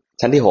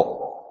ชั้นที่หก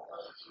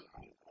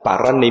ปา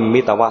รนิม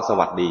มิตวส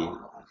วัสดี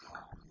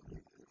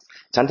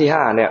ชั้นที่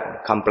ห้าเนี่ย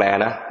คำแปล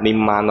นะนิม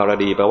มานร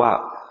ดีแปลว่า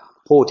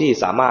ผู้ที่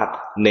สามารถ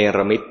เนร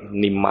มิต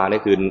นิมมาเนี่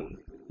ยคือ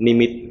นิ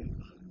มิต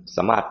ส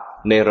ามารถ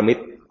เนรมิต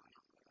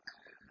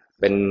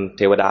เป็นเ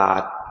ทวดา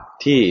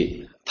ที่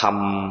ท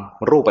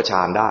ำรูปฌ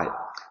านได้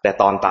แต่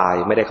ตอนตาย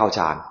ไม่ได้เข้าฌ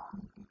าน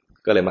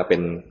ก็เลยมาเป็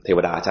นเทว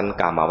ดาชั้น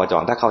กามาวจ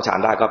รถ้าเข้าฌาน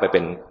ได้ก็ไปเป็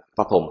นพ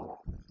ระพรหม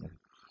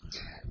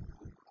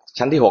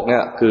ชั้นที่หกเนี่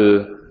ยคือ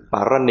ป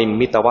ารนิม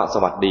มิตวส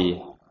วัสดี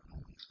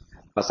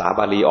ภาษาบ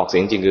าลีออกเสี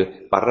ยงจริงคือ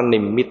ปารนิ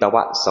มมิตว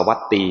สวัต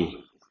ตี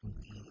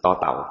ต่อ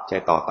เต่าใช่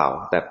ต่อเต่า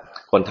แต่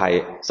คนไทย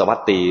สวัส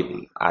ดี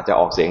อาจจะ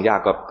ออกเสียงยาก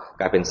ก็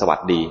กลายเป็นสวัส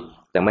ดี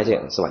แต่ไม่ใช่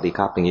สวัสดีค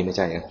รับอย่างนี้ไม่ใ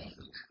ช่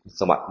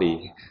สวัสดี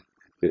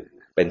คือ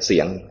เป็นเสี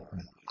ยง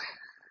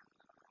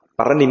ป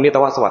ารนิมมิต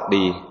วสวัส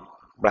ดี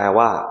แปล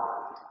ว่า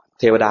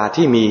เทวดา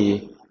ที่มี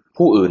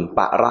ผู้อื่นป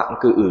ะระ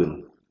คืออื่น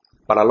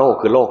ปรโลก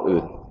คือโลก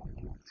อื่น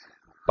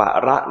ปะ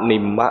ระนิ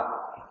มมะ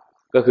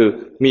ก็คือ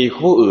มี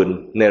ผู้อื่น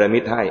เนรมิ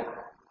ตให้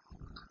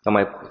ท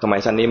ำไม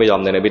ชั้นนี้ไม่ยอ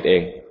มเนรมิตเอ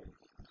ง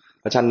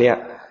เพราะชั้นเนี้ย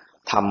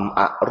ทำ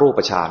อรูป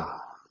ฌาน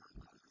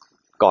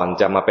ก่อน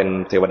จะมาเป็น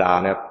เทวดา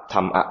เนี่ยท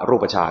ำอรู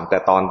ปฌานแต่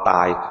ตอนต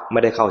ายไ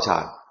ม่ได้เข้าฌา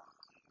น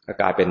ก็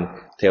กลายเป็น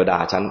เทวดา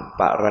ชั้น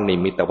ปรนิม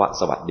มิตว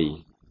สวัสดี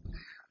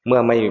เมื่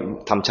อไม่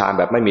ทำฌาน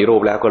แบบไม่มีรู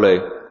ปแล้วก็เลย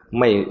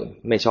ไ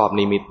ม่ชอบ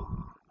นิมิต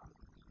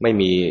ไม่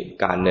มี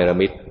การเนร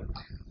มิต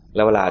แ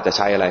ล้วเวลาจะใ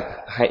ช้อะไร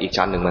ให้อีก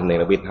ชั้นหนึ่งมันเน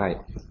รมิตให้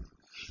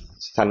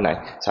ชั้นไหน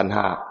ชั้น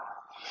ห้า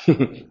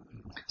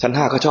ชั้น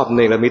ห้าเขาชอบเ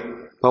นรมิต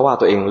เพราะว่า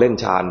ตัวเองเล่น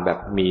ฌานแบบ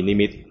มีนิ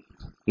มิต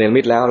เนร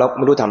มิตแล้วไ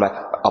ม่รู้ทำอะไร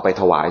เอาไป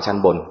ถวายชั้น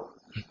บน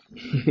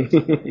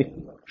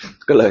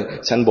ก็เลย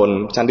ชั้นบน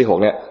ชั้นที่หก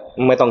เนี่ย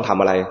ไม่ต้องทำ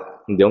อะไร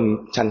เดี๋ยว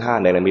ชั้นห้า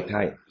เนรมิตใ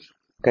ห้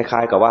คล้า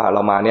ยๆกับว่าเร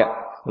ามาเนี่ย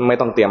ไม่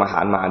ต้องเตรียมอาหา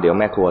รมาเดี๋ยว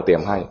แม่ครัวเตรีย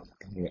มให้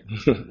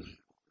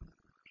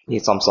นี่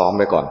ซ้อมๆ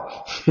ไปก่อน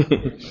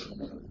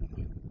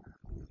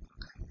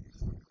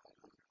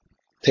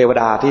เทว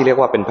ดาที่เรียก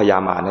ว่าเป็นพญา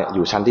มารเนี่ยอ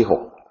ยู่ชั้นที่ห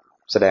ก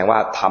แสดงว่า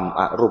ทำอ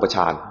รูปฌ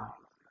าน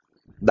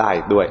ได้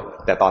ด้วย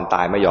แต่ตอนต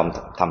ายไม่ยอม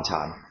ทำฌ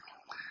าน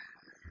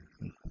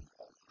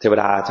เทว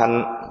ดาชั้น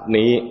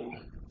นี้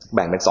แ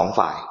บ่งเป็นสอง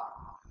ฝ่าย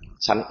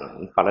ชั้น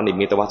ปารนิม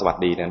มิตวสวัส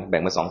ดีนั้นแบ่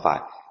งเป็นสองฝ่าย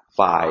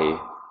ฝ่าย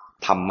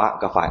ธรรมะ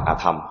กับฝ่ายอา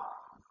ธรรม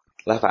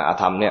และฝ่ายอา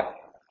ธรรมเนี่ย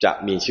จะ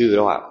มีชื่อ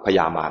ว่าพญ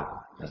ามาร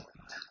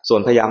ส่ว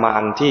นพญามา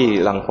รที่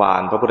รังควา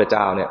นพระพุทธเ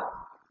จ้าเนี่ย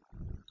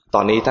ต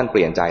อนนี้ท่านเป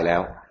ลี่ยนใจแล้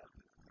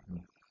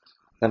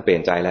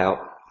ว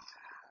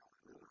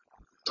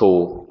ถู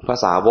กพระ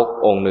สาวก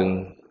องค์หนึ่ง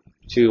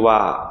ชื่อว่า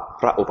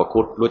พระอุป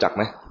คุตรู้จักไ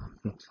หม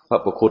พระ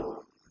อุปคุต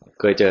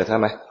เคยเจอท่าน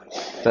ไหม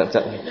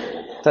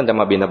ท่านจะ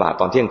มาบิณฑบาต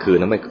ตอนเที่ยงคืน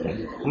นะ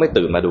ไม่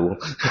ตื่นมาดู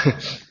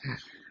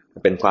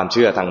เป็นความเ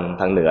ชื่อ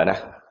ทางเหนือนะ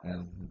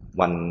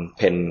วันเ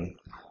พ็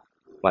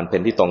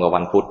ญที่ตรงกับ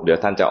วันพุธเดี๋ยว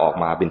ท่านจะออก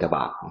มาบิณฑบ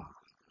าต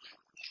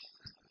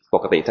ป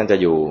กติท่านจะ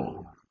อ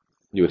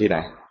ยู่ที่ไหน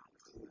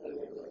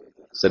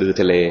สะดือ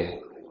ทะเล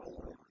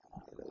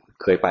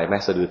เคยไปไหม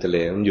สะดือทะเล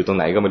มันอยู่ตรงไ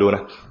หนก็ไม่รู้น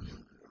ะ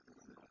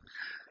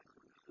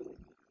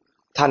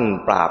ท่าน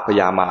ปราบพ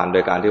ญามารโด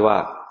ยการที่ว่า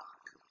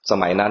ส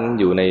มัยนั้น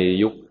อยู่ใน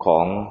ยุคขอ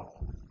ง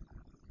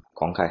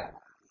ใคร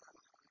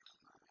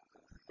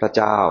พระเ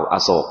จ้าอ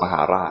โศกมห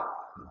าราช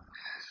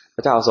พ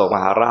ระเจ้าอโศกม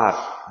หาราช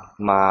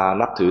มา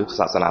นับถือ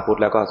ศาสนาพุทธ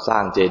แล้วก็สร้า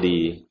งเจดี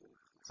ย์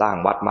สร้าง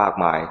วัดมาก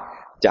มาย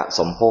จะส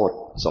ม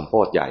โภ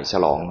ชใหญ่ฉ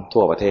ลอง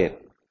ทั่วประเทศ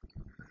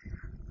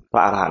พร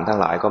ะอรหันต์ทั้ง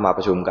หลายก็มาป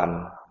ระชุมกัน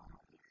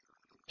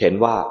เห็น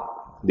ว่า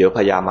เดี๋ยวพ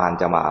ญามาร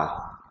จะมา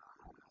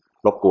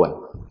รบกวน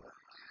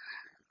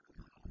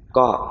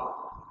ก็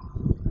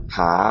ห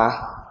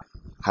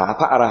า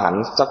พระอรหัน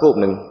ต์สักรูป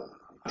หนึ่ง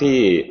ที่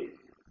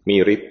มี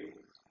ฤทธิ์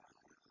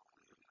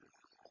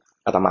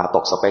อาตมาต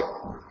กสเปค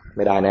ไ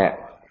ม่ได้แน่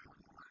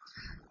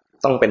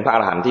ต้องเป็นพระอ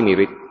รหันต์ที่มี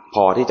ฤทธิ์พ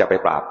อที่จะไป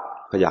ปราบ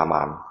พญาม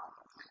าร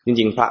จ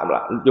ริงๆพระ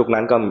ยุค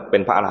นั้นก็เป็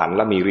นพระอรหันต์แ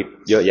ละมีฤทธิ์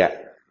เยอะแยะ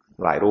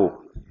หลายรูป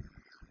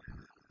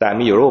แต่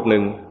มีอยู่รูปหนึ่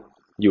ง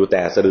อยู่แ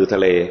ต่สะดือทะ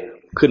เล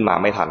ขึ้นมา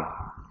ไม่ทัน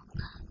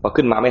พอ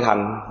ขึ้นมาไม่ทัน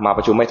มาป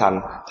ระชุมไม่ทัน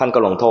ท่านก็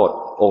ลงโทษ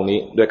องค์นี้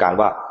ด้วยการ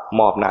ว่า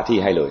มอบหน้าที่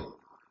ให้เลย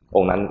อ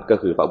งค์นั้นก็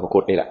คือพระอุปคุ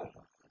ตนี่แหละ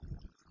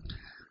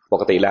ป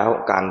กติแล้ว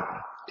การ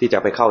ที่จะ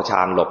ไปเข้าฌ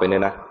านหลบไปเนี่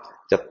ยนะ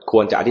จะค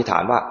วรจะอธิษฐา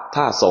นว่า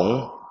ถ้าสงฆ์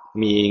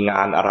มีง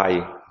านอะไร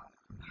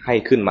ให้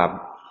ขึ้นม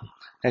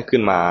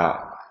า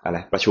อะไร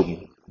ประชุม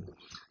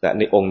แต่ใ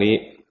นองค์นี้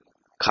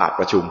ขาด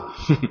ประชุม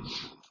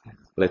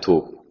เลยถู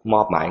กม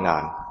อบหมายงา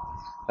น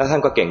แล้วท่า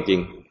นก็เก่งจริง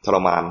ทร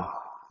มาน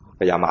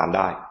พญามารไ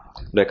ด้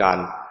โดยการ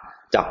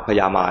จับพ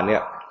ญามารเนี่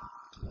ย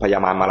พญา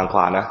มารมารังคว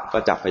านนะก็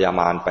จับพญา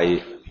มารไป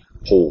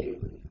ผูก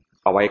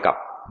เอาไว้กับ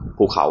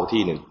ภูเขา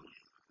ที่หนึ่ง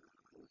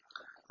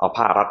เอา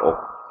ผ้ารัดอก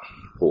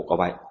ผูกเอา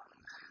ไว้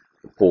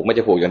ผูกไม่จ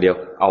ะผูกอย่างเดียว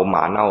เอาหม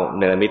าเน่าเ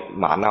นรมิต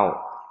หมาเน่า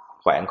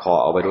แขวนคอ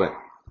เอาไว้ด้วย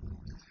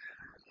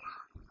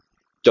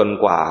จน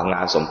กว่าง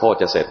านสมโภช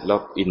จะเสร็จแล้ว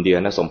อินเดีย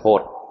นะสมโภ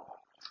ช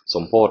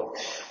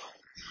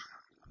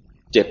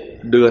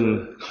7 เดือน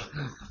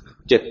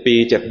7 ปี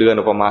7 เดือ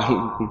นประมาณ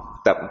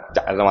แต่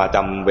จะมาจ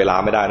ำเวลา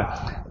ไม่ได้นะ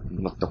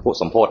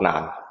สมโภชนา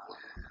น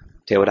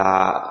เทวดา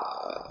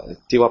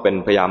ที่ว่าเป็น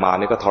พญามาร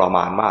นี่ก็ทรม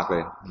านมากเล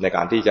ยในก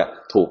ารที่จะ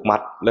ถูกมั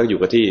ดแล้วอยู่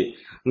กับที่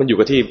มันอยู่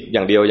กับที่อ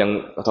ย่างเดียวยัง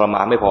ทรม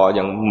านไม่พอ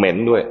ยังเหม็น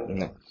ด้วย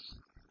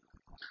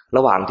ร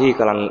ะหว่างที่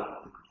กำลัง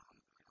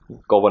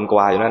โกวนกว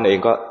ายอยู่นั่นเอง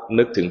ก็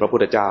นึกถึงพระพุท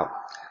ธเจ้า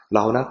เร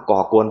านะก่อ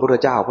กวนพระพุทธ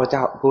เจ้าพร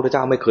ะพุทธเจ้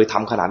าไม่เคยท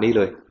ำขนาดนี้เ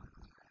ลย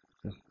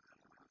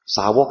ส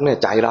าวกเนี่ย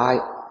ใจร้าย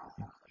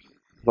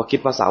พอคิด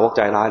ว่าสาวกใ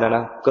จร้ายแล้วน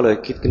ะก็เลย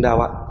คิดขึ้นได้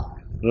ว่า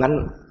งั้น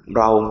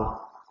เรา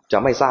จะ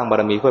ไม่สร้างบา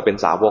รมีเพื่อเป็น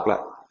สาวกแล้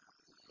ว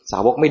สา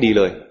วกไม่ดี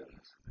เลย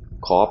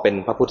ขอเป็น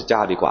พระพุทธเจ้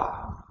าดีกว่า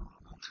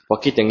พอ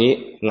คิดอย่างนี้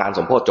งานส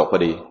มโภชจบพอ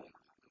ดี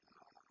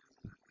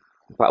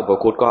พระอุป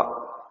คุตก็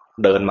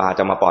เดินมาจ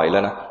ะมาปล่อยแล้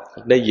วนะ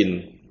ได้ยิน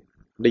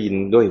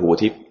ด้วยหู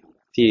ทิพย์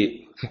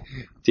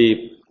ที่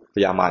พ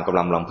ญามารกำ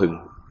ลังรำพึง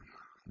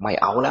ไม่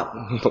เอาแล้ว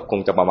คง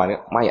จะประมาณนี้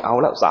ไม่เอา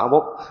แล้วสาว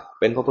ก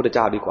เป็นพระพุทธเ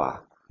จ้าดีกว่า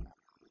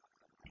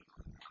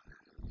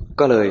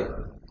ก็เลย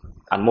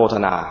อนุโมท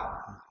นา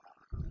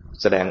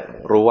แสดง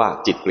รู้ว่า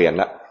จิตเปลี่ยน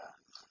แล้ว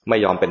ไม่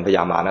ยอมเป็นพญ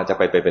ามารนะจะ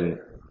ไปเ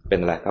ป็น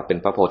อะไรครับเป็น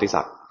พระโพธิ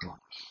สัตว์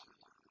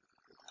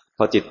พ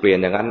อจิตเปลี่ยน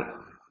อย่างนั้น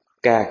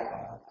แ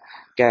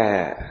ก้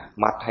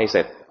มัดให้เส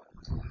ร็จ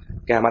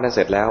แก้มัดให้เส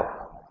ร็จแล้ว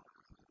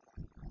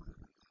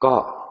ก็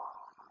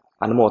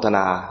อนุโมทน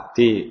า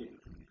ที่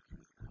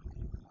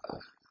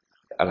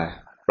อะไร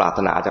ปรารถ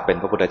นาจะเป็น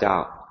พระพุทธเจ้า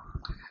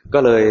ก็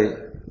เลย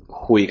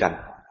คุยกัน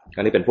อั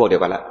นนี้เป็นพวกเดีย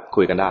วกันแล้ว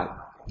คุยกันได้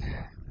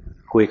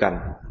คุยกัน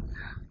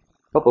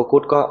พระอุปคุ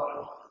ตก็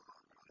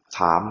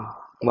ถาม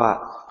ว่า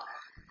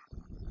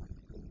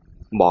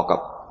บอกกับ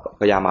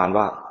พญามาร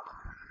ว่า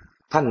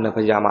ท่านพ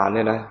ญามารเ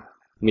นี่ยนะ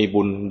มี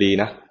บุญดี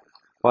นะ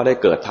เพราะได้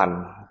เกิดทัน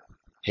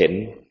เห็น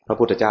พระ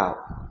พุทธเจ้า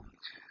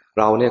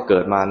เราเนี่ยเกิ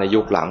ดมาใน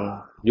ยุคหลั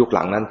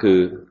งนั้นคือ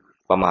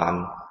ประมาณ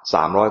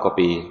300 กว่า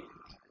ปี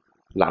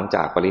หลังจ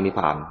ากปรินิพพ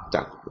าน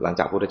หลัง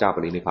จากพระพุทธเจ้าป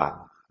รินิพพาน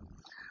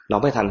เรา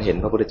ไม่ทันเห็น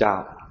พระพุทธเจ้า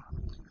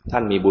ท่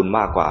านมีบุญม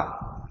ากกว่า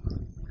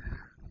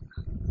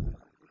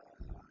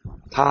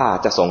ถ้า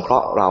จะสงเครา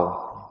ะห์เรา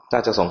ถ้า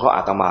จะสงเคราะห์อ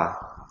าตมา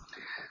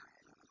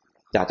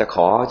อยากจะข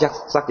อ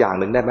สักอย่าง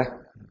หนึ่งได้ไหม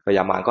พญ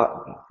ามารก็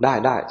ไ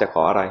ด้จะข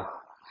ออะไร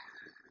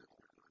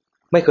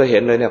ไม่เคยเห็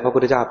นเลยเนี่ยพระพุ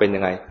ทธเจ้าเป็นยั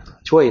งไง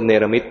ช่วยเน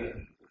รมิต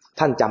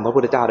ท่านจำพระพุ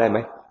ทธเจ้าได้ไหม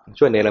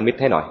ช่วยเนรมิต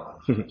ให้หน่อย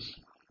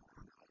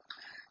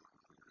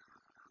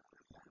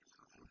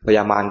พญ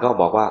ามารก็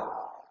บอกว่า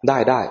ได้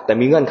แต่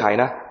มีเงื่อนไข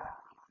นะ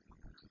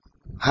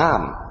ห้า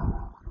ม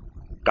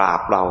กรา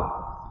บเรา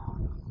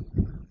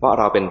เพราะ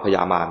เราเป็นพญ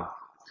ามาร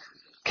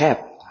แค่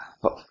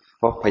เ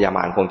พราะพญาม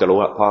ารคงจะรู้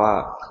เพราะว่า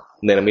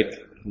เนรมิต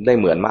ได้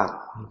เหมือนมาก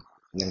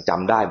ยังจ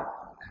ำได้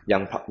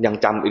ยัง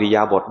จำอิริย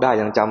าบถได้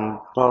ยังจ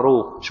ำพระรู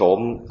ปโฉม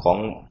ของ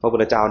พระพุท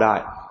ธเจ้าได้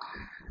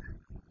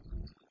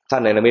ท่า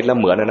นเนรมิตแล้ว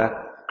เหมือนนะ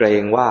เกร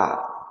งว่า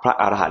พระ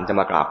อรหันต์จะ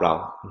มากราบเรา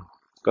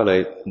ก็เลย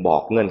บอ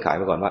กเงื่อนไขไ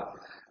ว้ก่อนว่า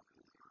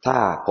ถ้า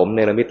ผมเน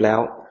รมิตแล้ว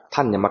ท่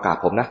านอย่ามากราบ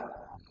ผมนะ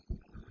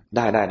ไ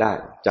ด้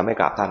จะไม่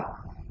กราบท่าน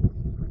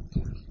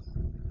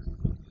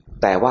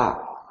แต่ว่า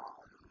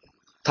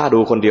ถ้าดู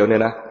คนเดียวเนี่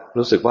ยนะ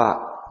รู้สึกว่า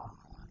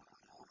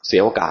เสี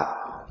ยโอกาส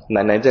ไห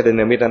นจะเ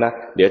นรมิตแล้วนะ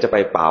เดี๋ยวจะไป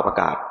เป่าประ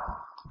กาศ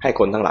ให้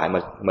คนทั้งหลาย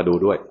มาดู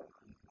ด้วย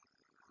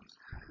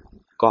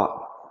ก็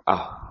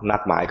นั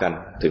ดหมายกัน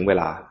ถึงเว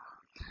ลา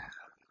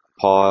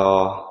พอ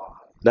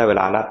ได้เว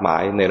ลานัดหมา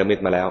ยเนรมิต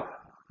มาแล้ว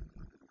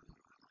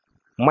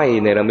ไม่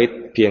เนรมิต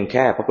เพียงแ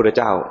ค่พระพุทธเ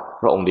จ้า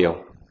พระองค์เดียว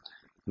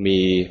มี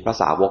พระ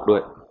สาวกด้ว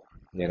ย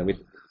เนรมิต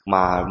ม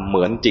าเห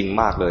มือนจริง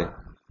มากเลย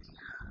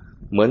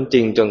เหมือนจ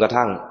ริงจนกระ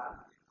ทั่ง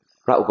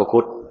พระอุปคุ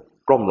ต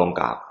ก้มลง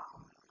กราบ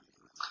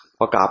พ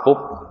อกราบปุ๊บ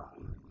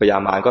พญา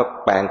มารก็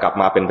แปลงกลับ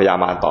มาเป็นพญา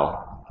มารต่อ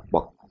บ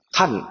อก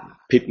ท่าน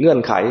ผิดเงื่อน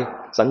ไข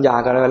สัญญา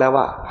กันไว้แล้ว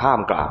ว่าห้าม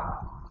กราบ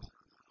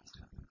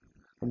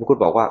พระอุปคุต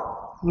บอกว่า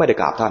ไม่ได้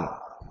กราบท่าน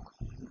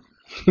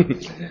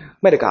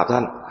ไม่ได้กราบท่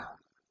าน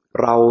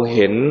เราเ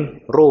ห็น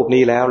รูป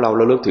นี้แล้วเรา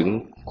ระลึกถึง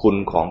คุณ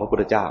ของพระพุท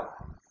ธเจ้า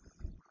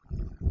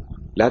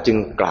แล้วจึง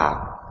กราบ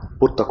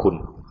พุทธคุณ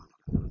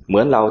เหมื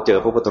อนเราเจอ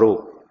พระพุทธรูป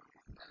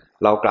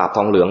เรากราบท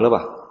องเหลืองหรือเป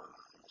ล่า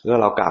หรือ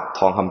เรากราบท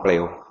องคำเปล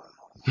ว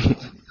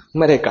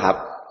ไม่ได้กราบ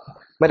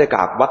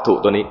วัตถุ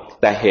ตัวนี้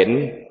แต่เห็น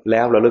แ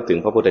ล้วระลึกถึง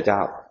พระพุทธเจ้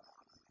า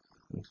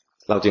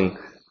เราจึง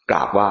กร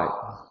าบไหว้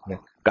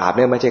กราบเ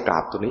นี่ยไม่ใช่กรา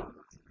บตัวนี้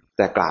แ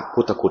ต่กราบ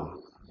พุทธคุณ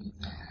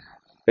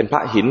เป็นพร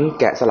ะหิน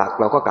แกะสลัก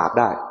เราก็กราบ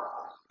ได้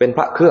เป็นพ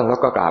ระเครื่องเรา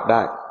ก็กราบไ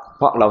ด้เ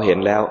พราะเราเห็น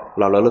แล้ว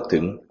เราระลึกถึ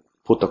ง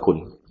พุทธคุณ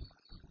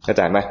เข้าใ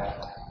จไหม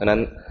ดังนั้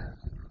น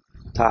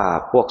ถ้า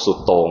พวกสุด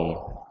โต่ง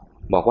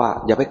บอกว่า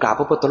อย่าไปกราบ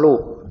พระพุทธรูป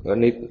อั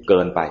นนี้เกิ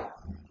นไป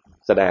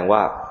แสดงว่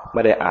าไ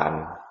ม่ได้อ่าน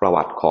ประ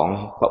วัติของ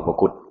พระอุป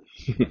คุต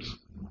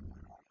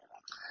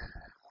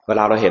เวล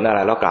าเราเห็นอะไร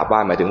เรากราบไหว้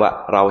หมายถึงว่า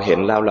เราเห็น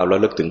แล้วเราระ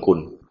ลึกถึงคุณ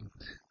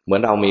เหมือ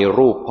นเรามี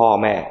รูปพ่อ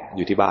แม่อ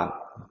ยู่ที่บ้าน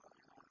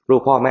รู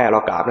ปพ่อแม่เรา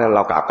กราบเนี่ยเ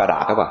รากราบกระดา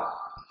ษหรือเปล่า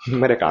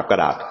ไม่ได้กราบกระ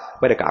ดาษ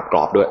ไม่ได้กราบกร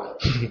อบด้วย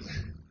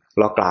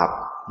เรากราบ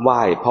ไหว้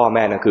พ่อแ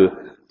ม่นั่นคือ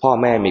พ่อ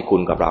แม่มีคุ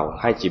ณกับเรา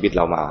ให้ชีวิตเ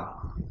รามา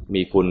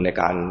มีคุณใน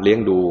การเลี้ยง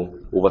ดู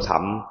อุปถั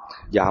มภ์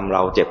ยามเร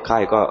าเจ็บไข้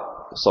ก็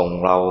ส่ง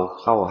เรา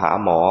เข้าหา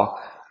หมอ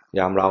ย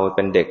ามเราเ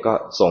ป็นเด็กก็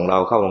ส่งเรา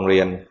เข้าโรงเรี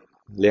ยน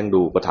เลี้ยงดู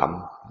อุปถัมภ์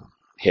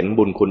เห็น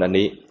บุญคุณอัน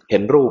นี้เห็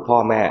นรูปพ่อ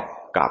แม่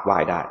กราบไหว้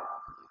ได้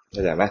เข้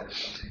าใจไหม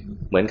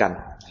เหมือนกัน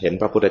เห็น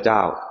พระพุทธเจ้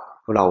า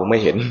เราไม่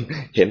เห็น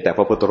เห็นแต่พ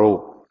ระพุทธรูป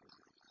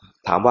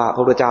ถามว่าพร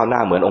ะพุทธเจ้าหน้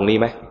าเหมือนองค์นี้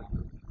ไหม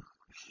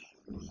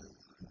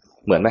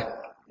เหมือนไหม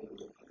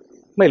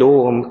ไม่รู้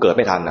เกิดไ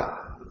ม่ทันอ่ะ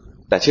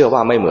แต่เชื่อว่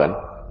าไม่เหมือน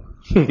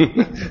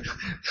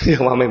เชื่อ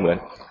ว่าไม่เหมือน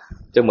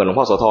จะเหมือนหลวง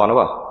พ่อโสธรหรือ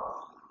เปล่า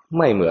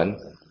ไม่เหมือน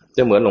จ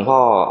ะเหมือนหลวงพ่อ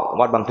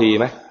วัดบางพลี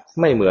ไหม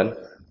ไม่เหมือน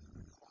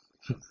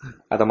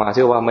อาตมาเ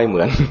ชื่อว่าไม่เห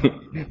มือน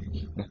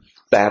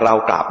แต่เรา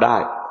กราบได้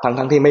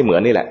ทั้งที่ไม่เหมือ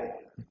นนี่แหละ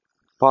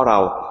เพราะเรา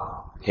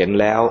เห็น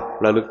แล้ว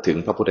ระลึกถึง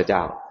พระพุทธเจ้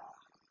า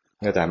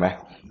เข้าใจไหม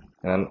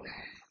นั้น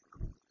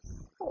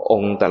อ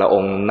งค์แต่ละอ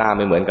งค์หน้าไ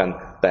ม่เหมือนกัน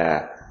แต่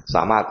ส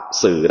ามารถ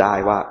สื่อได้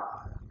ว่า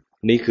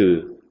นี่คือ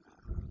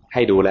ใ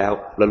ห้ดูแล้ว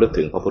ระลึก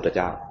ถึงพระพุทธเ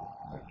จ้า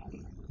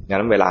งั้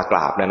นเวลากร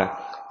าบเนี่ยนะ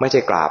ไม่ใช่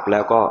กราบแล้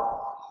วก็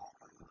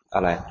อ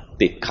ะไร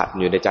ติดขัด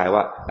อยู่ในใจว่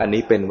าอัน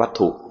นี้เป็นวัต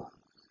ถุ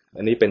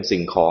อันนี้เป็นสิ่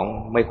งของ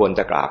ไม่ควร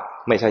จะกราบ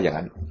ไม่ใช่อย่าง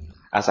นั้น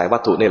อาศัยวั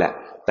ตถุนี่แหละ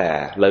แต่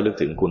ระลึก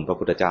ถึงคุณพระ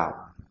พุทธเจ้า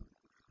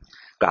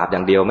กราบอย่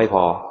างเดียวไม่พ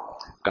อ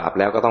กราบ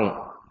แล้วก็ต้อง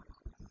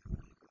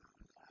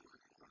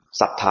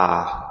ศรัทธา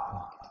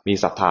มี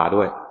ศรัทธา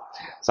ด้วย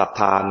ศรัท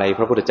ธาในพ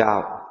ระพุทธเจ้า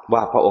ว่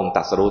าพระองค์ต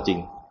รัสรู้จริง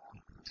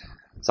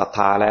ศรัทธ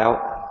าแล้ว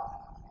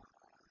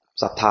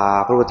ศรัทธา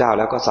พระพุทธเจ้า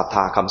แล้วก็ศรัทธ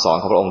าคำสอน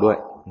ของพระองค์ด้วย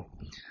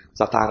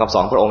ศรัทธาคำสอ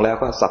นพระองค์แล้ว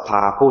ก็ศรัทธ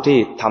าผู้ที่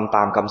ทำต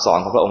ามคำสอน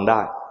ของพระองค์ไ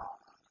ด้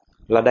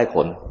และได้ผ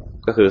ล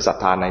ก็คือศรัท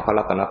ธาในพระ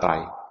รัตนตรัย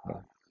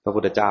พระพุ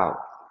ทธเจ้า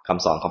ค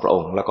ำสอนของพระอ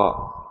งค์แล้วก็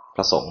พ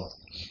ระสงฆ์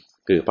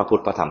คือพระพุท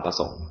ธพระธรรมพระ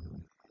สงฆ์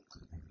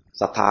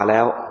ศรัทธาแล้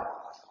ว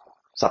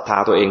ศรัทธา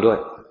ตัวเองด้วย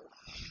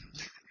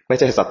ไม่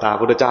ใช่ศรัทธาพร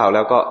ะพุทธเจ้าแ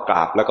ล้วก็กร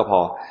าบแล้วก็พอ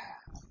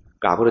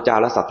กราบพระพุทธเจ้า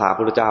แล้วศรัทธาพระ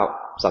พุทธเจ้า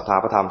ศรัทธา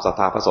พระธรรมศรัท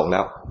ธาพระสงฆ์แล้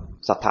ว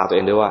ศรัทธาตัวเอ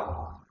งด้วยว่า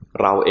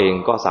เราเอง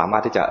ก็สามาร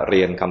ถที่จะเ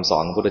รียนคำสอ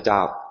นของพระพุทธเจ้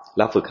าแ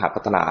ล้วฝึกหัด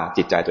พัฒนา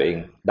จิตใจตัวเอง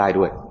ได้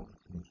ด้วย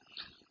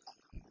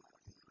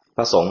พ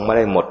ระสงฆ์ไม่ไ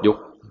ด้หมดยุค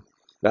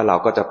แล้วเรา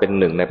ก็จะเป็น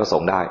หนึ่งในพระส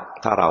งฆ์ได้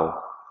ถ้าเรา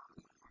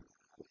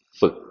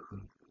ฝึก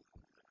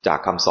จาก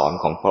คำสอน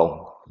ของพระองค์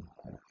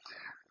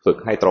ฝึก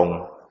ให้ตรง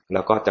แ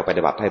ล้วก็จะป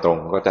ฏิบัติให้ตรง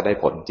ก็จะได้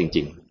ผลจ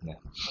ริงๆน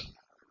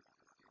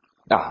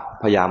ะ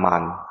พญามา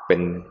รเป็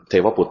นเท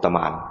วปุตตม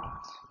าร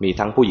มี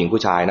ทั้งผู้หญิง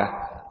ผู้ชายนะ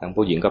ทั้ง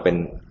ผู้หญิงก็เป็น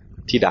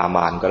ธิดาม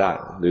ารก็ได้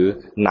หรือ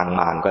นาง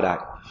มารก็ได้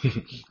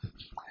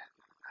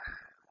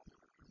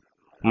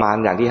มาร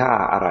อย่างที่ห้า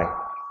อะไร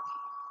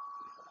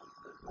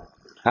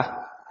ฮะ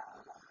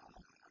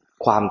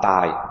ความต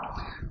าย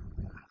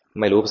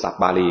ไม่รู้ภาษา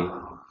บาลี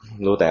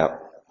รู้แต่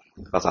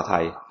ภาษาไท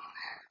ย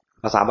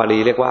ภาษาบาลี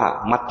เรียกว่า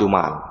มัจจุม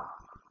าร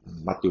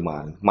มัจจุมา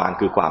รมาร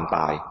คือความต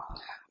าย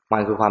มา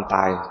รคือความต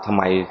ายทำไ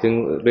มถึง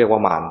เรียกว่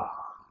ามาร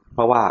เพ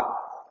ราะว่า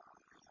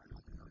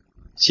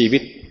ชีวิ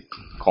ต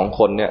ของค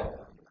นเนี่ย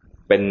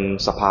เป็น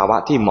สภาวะ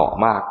ที่เหมาะ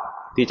มาก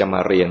ที่จะมา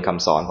เรียนค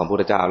ำสอนของพระพุท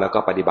ธเจ้าแล้วก็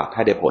ปฏิบัติใ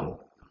ห้ได้ผล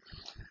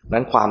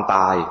นั้นความต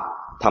าย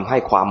ทำให้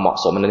ความเหมาะ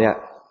สมนั้นเนี่ย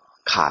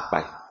ขาดไป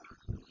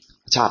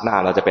ชาติหน้า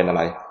เราจะเป็นอะไ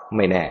รไ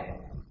ม่แน่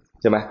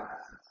ใช่ไหม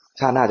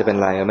ชาติหน้าจะเป็น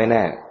อะไรไม่แ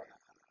น่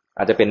อ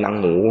าจจะเป็นนาง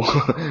หมู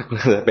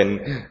เ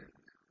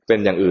ป็น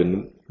อย่างอื่น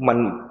มัน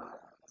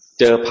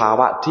เจอภา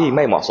วะที่ไ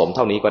ม่เหมาะสมเ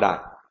ท่านี้ก็ได้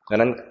ดัง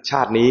นั้นช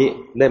าตินี้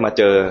ได้มาเ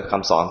จอค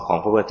ำสอนของ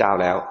พระพุทธเจ้า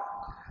แล้ว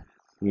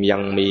ยั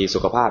งมีสุ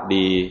ขภาพ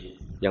ดี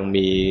ยัง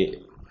มี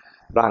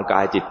ร่างกา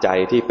ยจิตใจ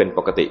ที่เป็นป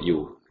กติอ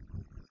ยู่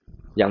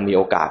ยังมีโ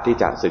อกาสที่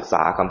จะศึกษ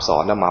าคำสอ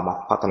นและมา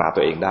พัฒนาตั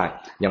วเองได้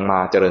ยังมา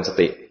เจริญส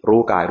ติรู้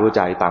กายรู้ใ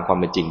จตามความ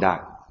เป็นจริงได้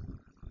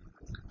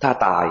ถ้า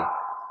ตาย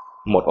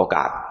หมดโอก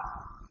าส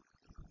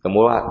สมม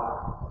ติว่า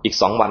อีก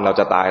2 วันเรา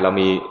จะตายเรา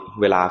มี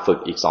เวลาฝึก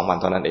อีก2 วัน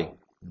เท่านั้นเอง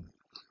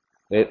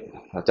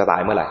จะตา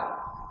ยเมื่อไหร่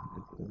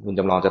คุณจ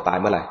ำลองจะตาย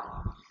เมื่อไหร่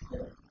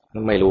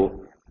ไม่รู้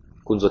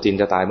คุณสุทิน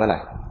จะตายเมื่อไหร่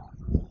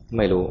ไ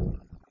ม่รู้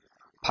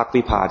พัก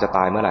วิภาจะต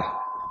ายเมื่อไหร่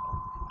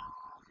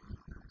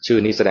ชื่อ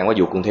นี้แสดงว่าอ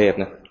ยู่กรุงเทพ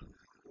นะ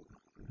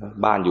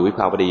บ้านอยู่วิ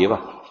ภาวดีหรือเปล่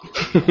า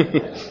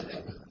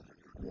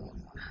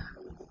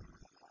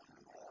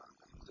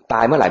ต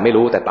ายเมื่อไหร่ไม่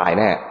รู้แต่ตาย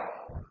แน่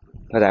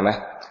เข้าใจไหม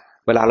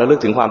เวลาเราลึก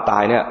ถึงความตา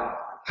ยเนี่ย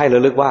ให้เรา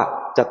ลึกว่า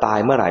จะตาย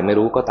เมื่อไหร่ไม่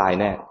รู้ก็ตาย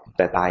แน่แ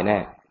ต่ตายแน่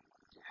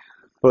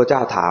พระเจ้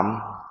าถาม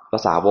พร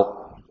ะสาวก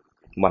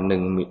วันหนึ่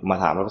งมา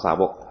ถามพระสา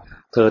วก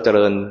เธอเจ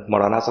ริญม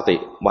รณสติ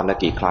วันละ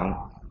กี่ครั้ง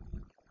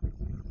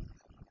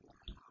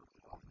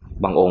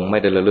บางองค์ไม่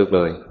ได้ระลึกเ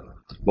ลย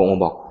บางอง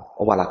ค์บอก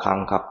วันละครั้ง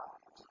ครับ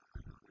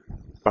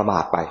ประมา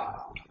ทไป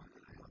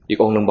อีก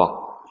องค์หนึ่งบอก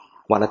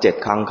วันละ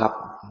7 ครั้งครับ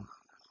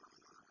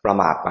ประ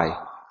มาทไป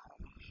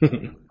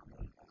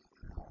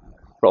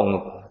พระองค์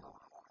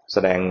แส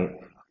ดง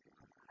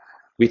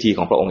วิธีข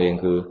องพระองค์เอง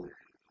คือ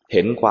เ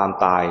ห็นความ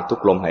ตายทุก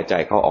ลมหายใจ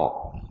เข้าออก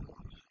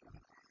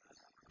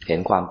เห็น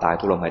ความตาย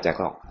ทุกลมหายใจเ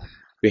ข้าออก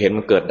คือเห็น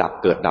มันเกิดดับ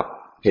เกิดดับ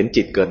เห็น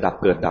จิตเกิดดับ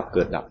เกิดดับเ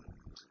กิดดับ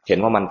เห็น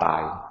ว่ามันตา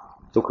ย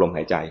ทุกลมห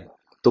ายใจ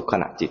ทุกข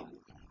ณะจิต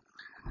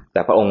แ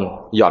ต่พระองค์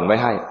หย่อนไว้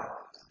ให้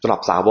สำหรั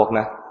บสาวก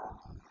นะ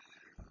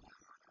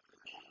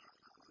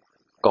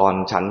ก่อน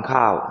ฉัน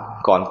ข้าว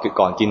ก่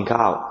อนกิน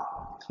ข้าว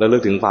แล้วลึ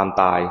กถึงความ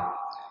ตาย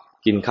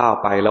กินข้าว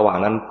ไประหว่าง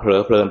นั้นเผล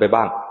อเพลินไป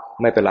บ้าง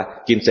ไม่เป็นไร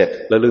กินเสร็จ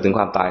แล้วลึกถึงค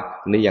วามตาย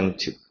นี่ยัง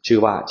ชื่อ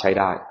ว่าใช้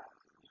ได้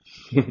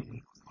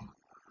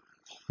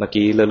เมื่อ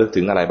กี้ระลึก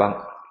ถึงอะไรบ้าง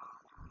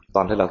ต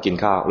อนที่เรากิน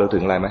ข้าวระลึก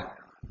ถึงอะไรไหม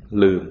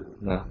ลืม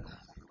นะ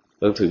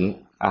ระลึกถึง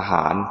อาห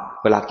าร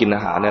เวลากินอ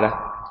าหารเนี่ยนะ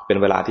เป็น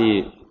เวลาที่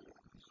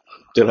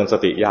เจริญส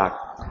ติยาก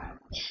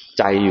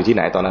ใจอยู่ที่ไห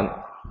นตอนนั้น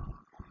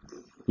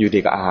อยู่ดี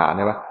กับอาหารใ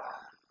ช่ไหม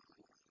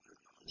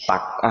ตั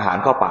กอาหาร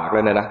เข้าปากเล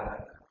ยนะ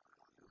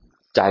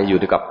ใจอยู่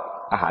ดีกับ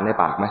อาหารใน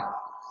ปากไหม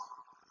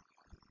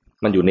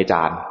มันอยู่ในจ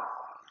าน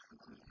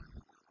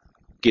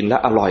กินแล้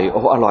วอร่อยโ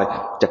อ้อร่อย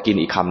จะกิน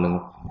อีกคำหนึ่ง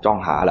จ้อง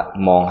หาละ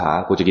มองหา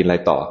กูจะกินอะไร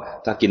ต่อ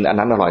ถ้ากินอัน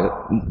นั้นอร่อย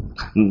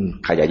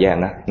ใครอย่าแย่ง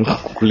นะ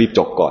รีบจ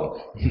บก่อน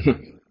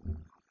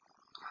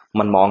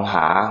มันมองห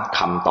าค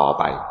ำต่อ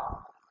ไป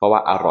เพราะว่า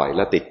อร่อยแ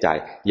ละติดใจ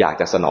อยาก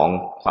จะสนอง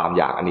ความ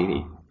อยากอันนี้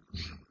อีก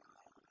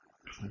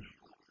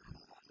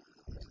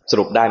ส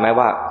รุปได้ไหม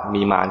ว่า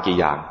มีมารกี่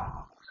อย่าง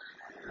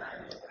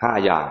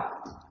5 อย่าง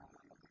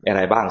อะไ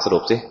รบ้างสรุ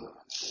ปสิ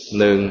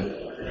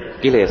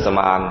1กิเลสม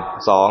าร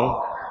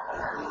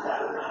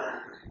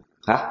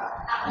2ฮะ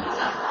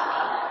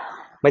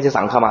ไม่ใช่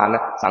สังขมารน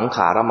ะสังข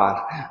ารมาร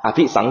อ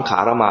ภิสังขา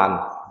รมาร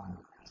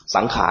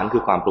สังขารคื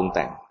อความปรุงแ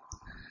ต่ง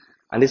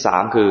อันที่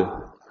3คือ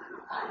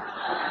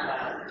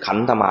ขัน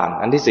ธมาร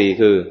อันที่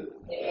4คือ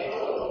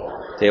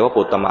เทว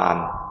ปุตตมาร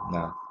น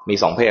ะมี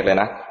2 เพศเลย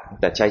นะ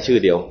แต่ใช้ชื่อ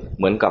เดียวเ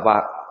หมือนกับว่า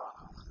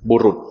บุ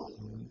รุษ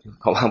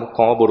คำ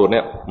ว่าบุรุษเ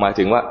นี่ยหมาย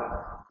ถึงว่า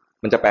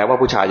มันจะแปลว่า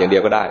ผู้ชายอย่างเดีย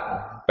วก็ได้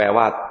แปล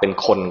ว่าเป็น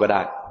คนก็ไ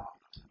ด้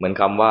เหมือน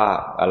คำว่า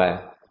อะไร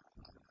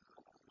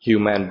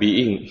human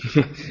being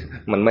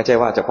มันไม่ใช่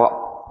ว่าเฉพาะ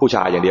ผู้ช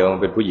ายอย่างเดียวมั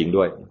นเป็นผู้หญิง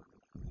ด้วย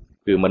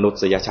คือมนุ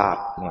ษยชา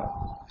ติ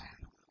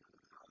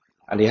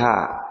อันที่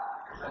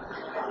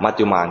5มัจ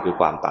จุมารคือ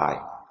ความตาย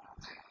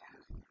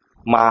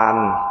มาร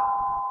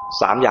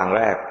3 อย่างแ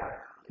รก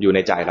อยู่ใน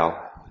ใจเรา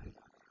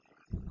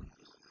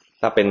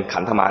ถ้าเป็นขั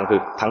นธมารคือ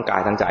ทั้งกา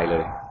ยทั้งใจเล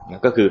ย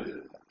ก็คือ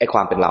ไอ้คว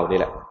ามเป็นเรานี่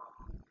แหละ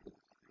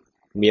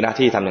มีหน้า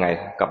ที่ทำยังไง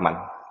กับมัน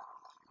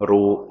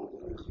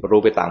รู้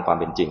ไปตามความ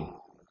เป็นจริง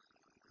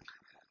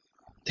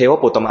เทว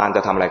ปุตตมารจ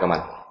ะทำอะไรกับมั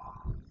น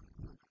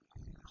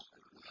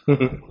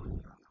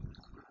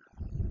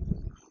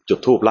จุด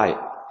ธูปไล่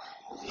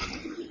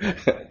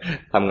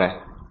ทำไง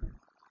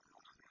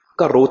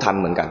ก็รู้ทัน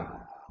เหมือนกัน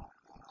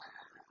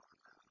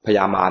พญ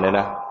ามารเนี่ย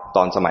นะต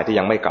อนสมัยที่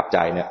ยังไม่กลับใจ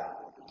เนี่ย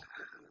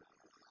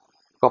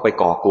ก็ไป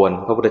ก่อกวน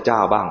พระพุทธเจ้า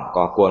บ้าง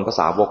ก่อกวนพระ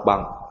สาวกบ้า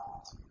ง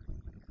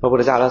พระพุท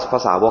ธเจ้าและพร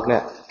ะสาวกเนี่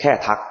ยแค่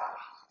ทัก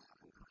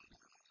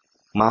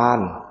มาร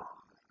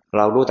เ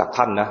รารู้จัก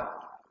ท่านนะ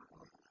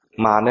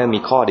มารเนี่ยมี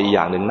ข้อดีอ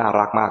ย่างหนึ่งน่า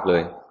รักมากเล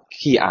ย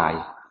ขี้อาย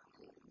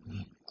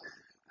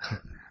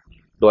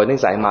โดยนิ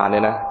สัยมารเนี่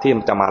ยนะที่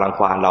จะมารังค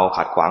วานเรา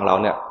ขัดขวางเรา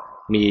เนี่ย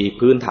มี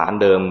พื้นฐาน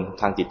เดิม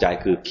ทางจิตใจ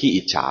คือขี้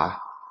อิจฉา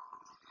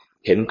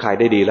เห็นใคร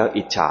ได้ดีแล้ว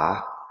อิจฉ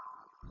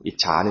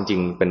าจริง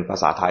ๆเป็นภา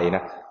ษาไทยน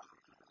ะ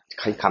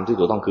คำที่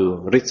ถูกต้องคือ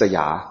ริษย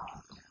า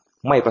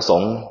ไม่ประส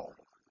งค์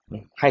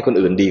ให้คน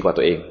อื่นดีกว่า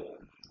ตัวเอง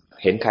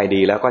เห็นใครดี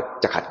แล้วก็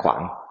จะขัดขวา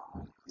ง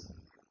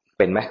เ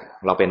ป็นไหม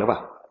เราเป็นหรือเปล่า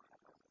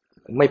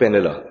ไม่เป็นเล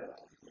ยเหรอ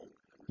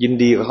ยิน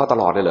ดีกับเขาต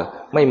ลอดเลยเหรอ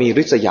ไม่มี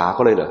ริษยาเข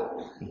าเลยเหรอ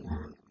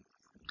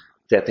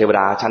แต่เทวด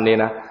าชั้นนี้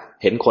นะ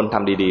เห็นคนท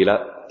ำดีๆแล้ว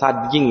ถ้า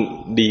ยิ่ง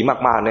ดี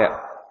มากๆเนี่ย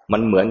มั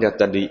นเหมือน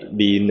จะ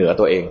ดีเหนือ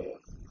ตัวเอง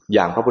อ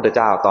ย่างพระพุทธเ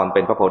จ้าตอนเ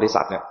ป็นพระโพธิ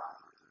สัตว์เนี่ย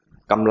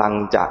กำลัง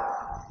จะ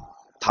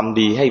ทำ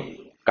ดีให้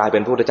กลายเป็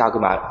นพระพุทธเจ้าขึ้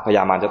นมาพญ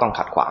ามารจะต้อง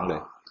ขัดขวางเลย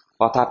เพ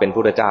ราะถ้าเป็นพระ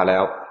พุทธเจ้าแล้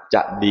วจ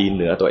ะดีเ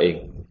หนือตัวเอง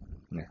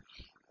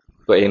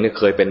ตัวเองนี่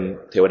เคยเป็น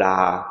เทวดา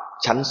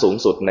ชั้นสูง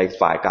สุดใน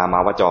ฝ่ายกามา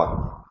วจร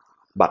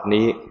บัด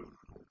นี้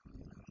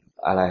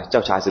อะไรเจ้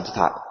าชายสิทธัต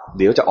ถะเ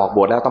ดี๋ยวจะออกบ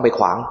วชแล้วต้องไปข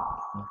วาง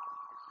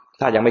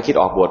ถ้ายังไม่คิด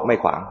ออกบวชไม่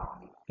ขวาง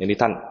อย่างนี้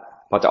ท่าน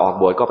พอจะออก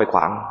บวชก็ไปขว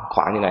า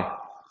งยังไง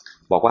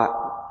บอกว่า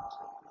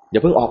อย่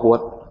าเพิ่งออกบวช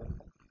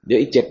เดี๋ยว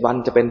อีก7 วัน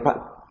จะเป็น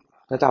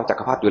พระเจ้าจั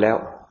กรพรรดิอยู่แล้ว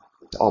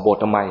จะออกบวช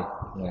ทำไม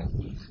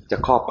จะ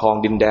ครอบครอง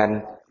ดินแดน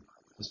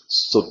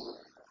สุด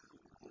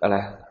อะไร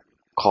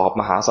ขอบ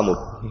มหาสมุท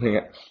รอย่างเ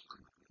งี้ย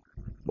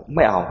ไ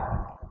ม่เอา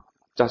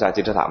เจ้าชาย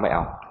สิทธัตถะไม่เอ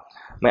า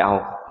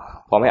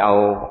พอไม่เอา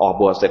ออก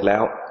บวชเสร็จแล้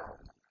ว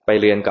ไป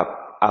เรียนกับ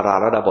อารา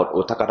ระดาบท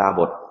อุทกดาบ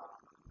ท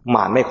ม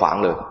ารไม่ขวาง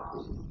เลย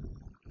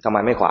ทำไม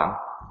ไม่ขวาง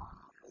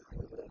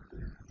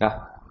นะ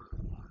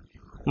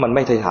มันไ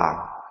ม่ใช่ทาง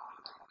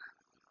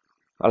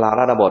อารา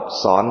ระดาบท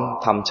สอน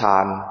ทำฌา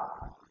น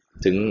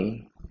ถึง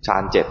ฌา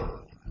น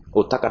7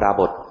อุทกดา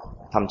บท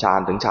ทำฌาน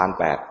ถึงฌาน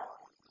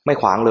8ไม่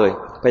ขวางเลย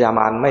พญาม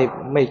าร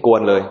ไม่กว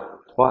นเลย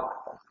เพราะ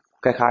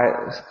คล้าย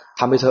ๆ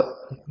ทำไปเถอะ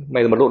ไม่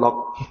บรรลุหรอก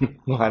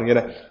ประมาณนี้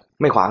นะ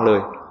ไม่ขวางเลย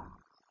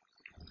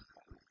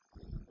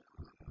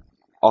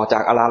ออกจา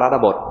กอาราระดา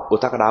บทอุ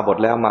ทกดาบท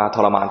แล้วมาท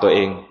รมานตัวเอ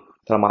ง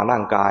ทรมานร่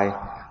างกาย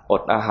อ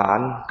ดอาหาร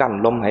กั้น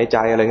ลมหายใจ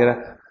อะไรเงี้ยน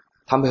ะ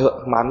ทำไปเถอะ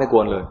มารไม่ก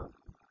วนเลย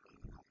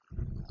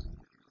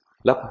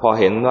แล้วพอ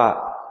เห็นว่า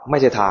ไม่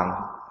ใช่ทาง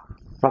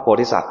พระโพ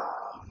ธิสัตว์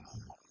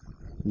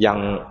ยัง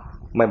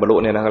ไม่บรรลุ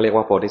เนี่ยนะเขาเรียก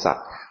ว่าโพธิสัต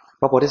ว์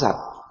พระโพธิสัต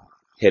ว์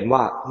เห็นว่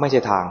าไม่ใช่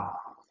ทาง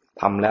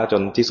ทำแล้วจ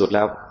นที่สุดแ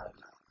ล้ว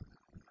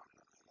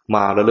ม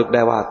าระลึกไ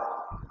ด้ว่า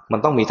มัน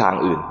ต้องมีทาง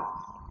อื่น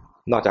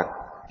นอกจาก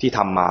ที่ท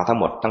ำมาทั้ง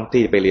หมดทั้ง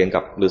ที่ไปเรียน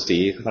กับฤาษี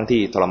ทั้ง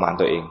ที่ทรมาน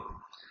ตัวเอง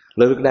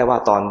ระลึกได้ว่า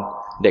ตอน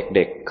เ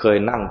ด็กๆเคย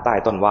นั่งใต้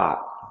ต้นว่า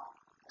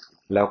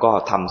แล้วก็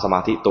ทำสมา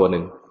ธิตัวห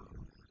นึ่ง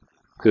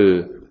คือ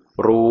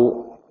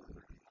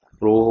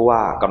รู้ว่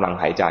ากำลัง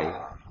หายใจ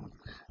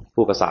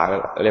ผู้ภาษา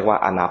เรียกว่า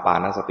อานาปา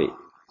นสติ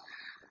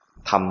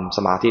ทำส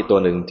มาธิตัว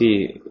หนึ่งที่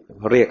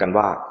เรียกกัน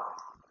ว่า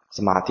ส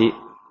มาธิ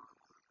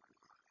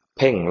เ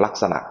พ่งลัก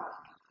ษณะ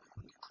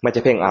ไม่ใ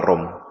ช่เพ่งอาร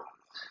มณ์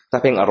ถ้า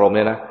เพ่งอารมณ์เ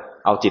นี่ยนะ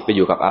เอาจิตไปอ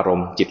ยู่กับอารม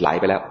ณ์จิตไหล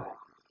ไปแล้ว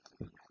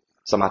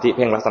สมาธิเ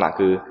พ่งลักษณะ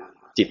คือ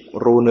จิต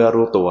รู้เนื้อ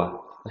รู้ตัว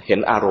เห็น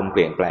อารมณ์เป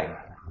ลี่ยนแปลง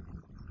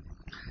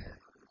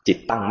จิต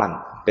ตั้งมั่น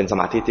เป็นส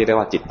มาธิที่เรียก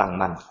ว่าจิตตั้ง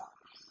มั่น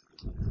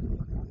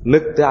นึ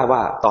กได้ว่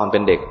าตอนเป็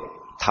นเด็ก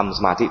ทำส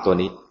มาธิตัว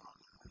นี้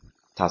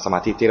ทำสมา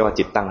ธิที่เรียกว่า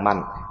จิตตั้งมั่น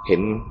เ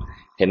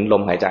ห็นล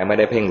มหายใจไม่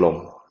ได้เพ่งลม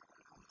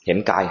เห็น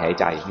กายหาย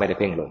ใจไม่ได้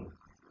เพ่งลม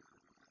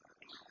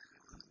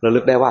ระลึ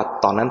กได้ว่า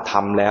ตอนนั้นท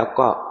ำแล้ว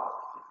ก็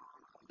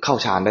เข้า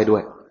ฌานได้ด้ว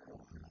ย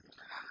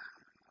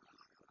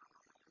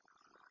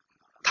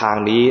ทาง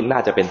นี้น่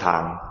าจะเป็นทา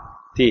ง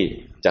ที่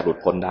จะหลุด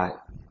พ้นได้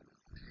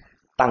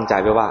ตั้งใจ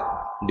ไว้ว่า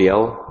เดี๋ยว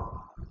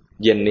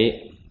เย็นนี้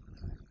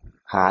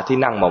หาที่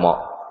นั่งเหมาะ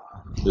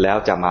ๆแล้ว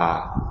จะมา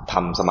ท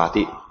ำสมา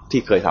ธิ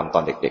ที่เคยทำต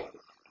อนเด็ก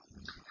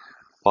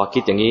ๆพอคิ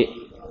ดอย่างนี้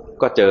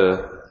ก็เจอ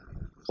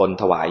คน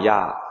ถวายห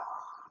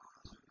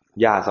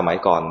ญ้าสมัย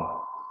ก่อน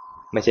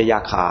ไม่ใช่หญ้า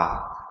คา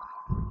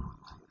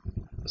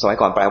สมัย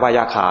ก่อนแปลว่าห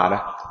ญ้าคาน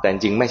ะแต่จ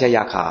ริงไม่ใช่ห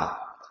ญ้าคา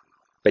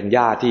เป็นห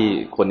ญ้าที่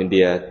คนอินเ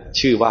ดีย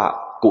ชื่อว่า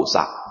กุส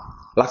ะ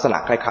ลักษณะ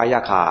คล้ายๆหญ้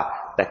าคา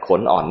แต่ข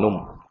นอ่อนนุ่ม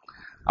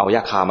เอาหญ้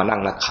าคามานั่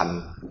งแล้วคัน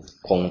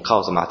คงเข้า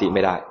สมาธิไ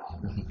ม่ได้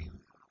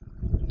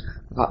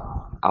ก็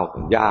เอา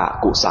หญ้า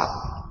กุสะ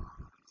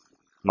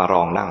มาร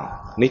องนั่ง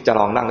นี่จะ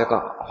ลองนั่งแล้วก็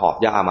หอบ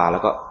หญ้ามาแล้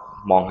วก็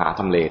มองหา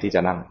ทำเลที่จ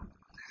ะนั่ง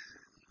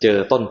เจอ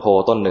ต้นโพ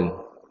ต้นหนึ่ง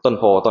ต้น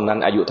โพต้นนั้น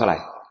อายุเท่าไหร่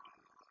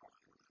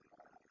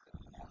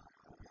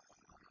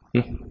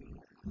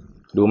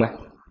ดูไหม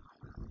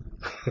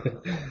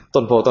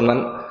ต้นโพต้นนั้น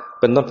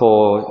เป็นต้นโพ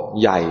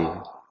ใหญ่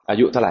อา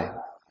ยุเท่าไหร่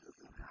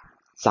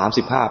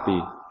35 ปี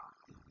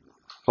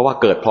เพราะว่า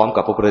เกิดพร้อม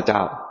กับพระพุทธเจ้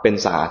าเป็น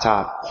สหชา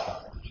ติ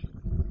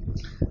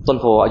ต้น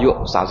โพอายุ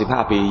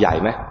35 ปีใหญ่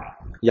ไหม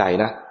ใหญ่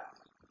นะ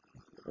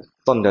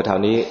ต้นแถว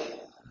ๆนี้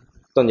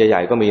ต้นให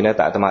ญ่ๆก็มีนะแ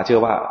ต่อาตมาเชื่อ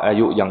ว่าอา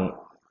ยุยัง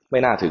ไม่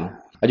น่าถึง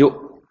อายุ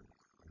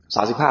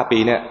35 ปี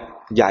เนี่ย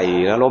ใหญ่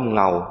และร่มเ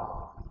งา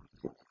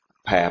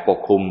แผ่ปก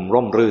คลุม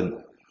ร่มรื่น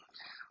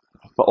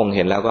พระองค์เ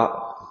ห็นแล้วก็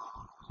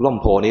ร่ม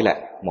โพนี้แหละ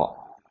เหมาะ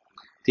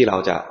ที่เรา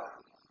จะ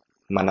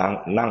มา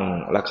นั่ง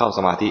และเข้าส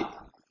มาธิ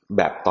แ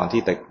บบต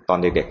อน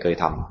เด็กๆเคย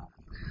ท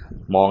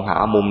ำมองหา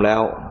มุมแล้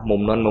วมุ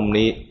มนั้นมุม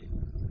นี้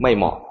ไม่เ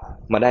หมาะ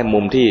มาได้มุ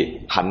มที่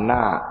หันหน้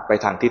าไป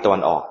ทางทิศตะวั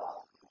นออก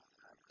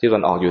ที่ตะ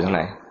วันออกอยู่ทางไห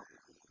น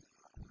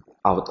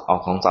เอา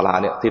ของศาลา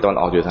เนี่ยที่ตะวัน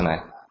ออกอยู่ทางไหน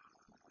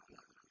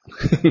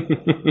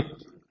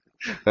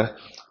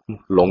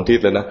หลงทิศ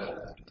เลยนะ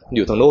อ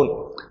ยู่ทางโน้น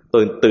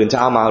ตื่นเช้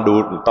ามาดู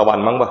ตะวัน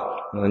มั้งปะ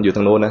มันอยู่ท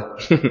างโน้นนะ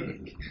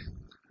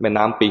แม่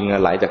น้ำปิง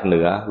ไหลจากเห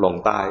นือลง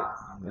ใต้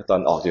ตอ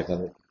นออกอยู่ทาง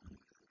โน้น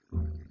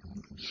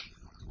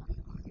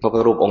พระพุท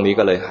ธรูปองค์นี้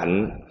ก็เลยหัน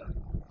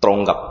ตรง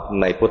กับ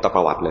ในพุทธป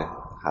ระวัติเลย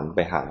หันไป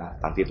หา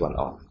ทางทิศตะวัน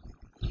ออก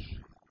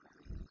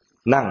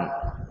นั่ง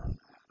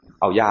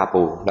เอาหญ้า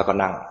ปูแล้วก็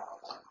นั่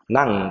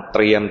งเต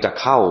รียมจะ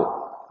เข้า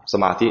ส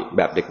มาธิแ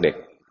บบเด็ก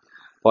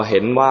พอเห็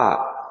นว่า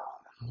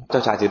เจ้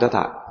าชายสิทธัตถ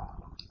ะ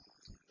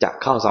จะ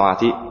เข้าสมา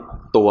ธิ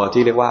ตัว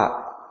ที่เรียกว่า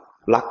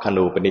ลักข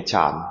ณูปนิชฌ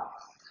าน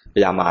พ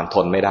ญามารท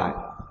นไม่ได้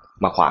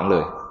มาขวางเล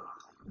ย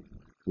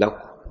แล้ว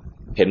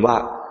เห็นว่า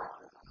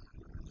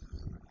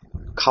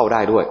เข้าไ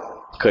ด้ด้วย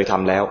เคยท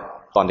ำแล้ว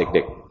ตอนเ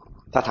ด็ก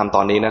ๆถ้าทำต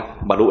อนนี้นะ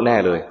บรรลุแน่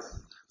เลย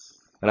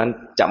ดังนั้น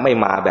จะไม่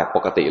มาแบบป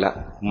กติแล้ว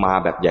มา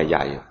แบบให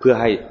ญ่ๆเพื่อ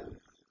ให้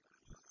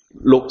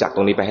ลุกจากต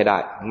รงนี้ไปให้ได้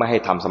ไม่ให้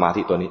ทำสมา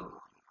ธิตัวนี้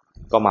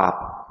ก็มา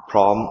พ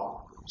ร้อม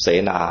เส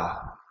นา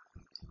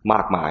ม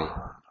ากมาย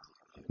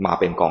มา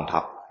เป็นกองทั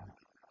พ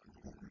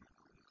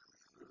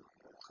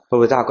พระ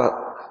พุทธเจ้าก็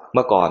เ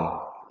มื่อก่อน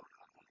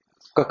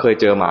ก็เคย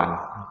เจอมาร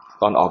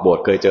ตอนออกบวช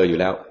เคยเจออยู่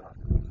แล้ว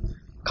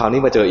คราว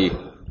นี้มาเจออีก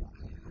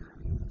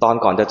ตอน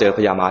ก่อนจะเจอพ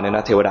ญามารเนี่ยน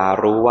ะเทวดา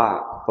รู้ว่า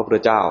พระพุทธ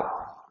เจ้า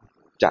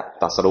จะ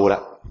ตรัสรู้แล้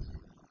ว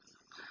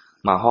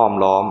มาห้อม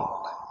ล้อม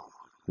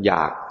อย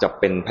ากจะ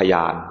เป็นพย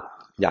าน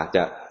อยากจ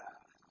ะ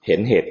เห็น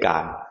เหตุกา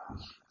รณ์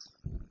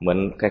เหมือน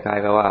คล้าย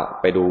ๆกับว่า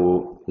ไปดู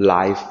ไล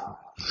ฟ์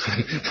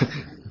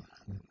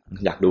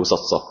อยากดู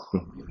สด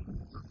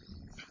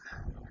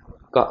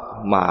ๆก็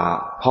มา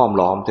ห้อม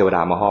ล้อมเทวด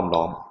ามาห้อม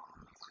ล้อม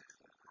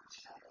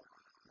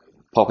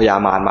พอพญา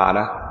มารมา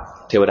นะ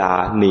เทวดา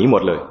หนีหม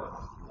ดเลย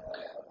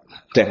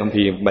แต่คัม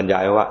ภีร์บรรยา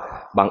ยว่า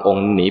บางอง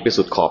ค์หนีไป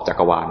สุดขอบจั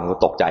กรวาล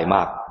ตกใจม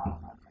าก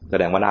แส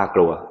ดงว่าน่าก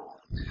ลัว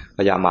พ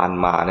ญามาร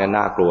มาเนี่ย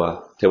น่ากลัว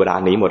เทวดา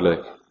หนีหมดเลย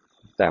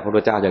แต่พระพุท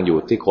ธเจ้ายังอยู่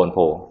ที่โคนโพ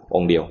อ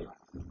งค์เดียว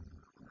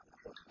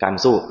การ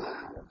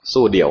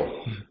สู้เดี่ยว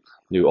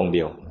อยู่องค์เ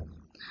ดียว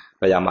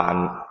พญามาร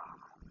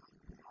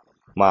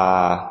มา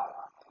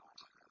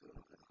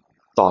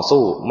ต่อ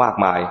สู้มาก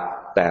มาย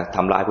แต่ท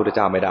ำร้ายพระพุทธเ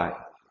จ้าไม่ได้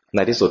ใน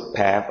ที่สุดแ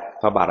พ้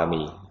พระบาร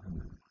มี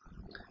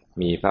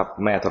พระ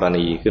แม่ธร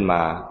ณีขึ้นมา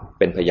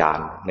เป็นพยาน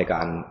ในก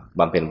าร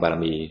บำเพ็ญบาร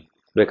มี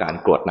ด้วยการ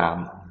กรวดน้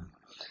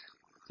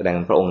ำแสดง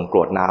พระองค์กร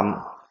วดน้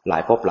ำหลา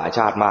ยภพหลายช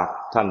าติมาก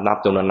ท่านนับ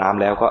จำนวนน้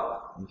ำแล้วก็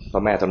พร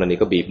ะแม่ธรณี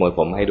ก็บีบมวยผ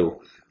มให้ดู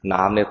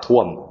น้ำเนี่ยท่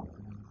วม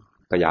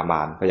พญาม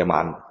า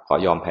รขอ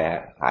ยอมแพ้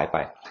หายไป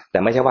แต่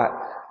ไม่ใช่ว่า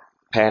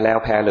แพ้แล้ว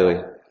แพ้เลย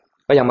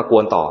ก็ยังมาก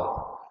วนต่อ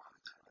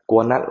ก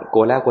วนแล้วก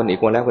วนอีก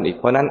เพรา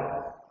ะนั้น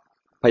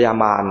พญา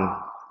มาร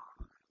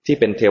ที่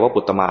เป็นเทว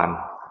ปุตตมาร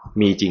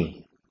มีจริง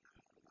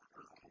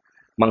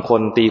บางค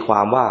นตีคว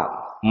ามว่า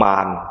มา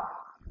ร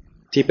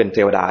ที่เป็นเท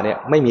วดาเนี่ย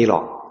ไม่มีหร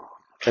อก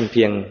เป็นเ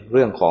พียงเ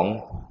รื่องของ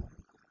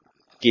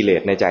กิเล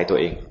สในใจตัว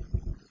เอง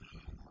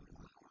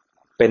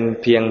เป็น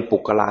เพียงปุ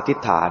กลาธิฏ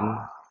ฐาน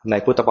ใน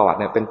พุทธประวัติ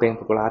เนี่ยเป็นเพียง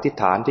ปุกลาธิฏ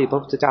ฐานที่พระ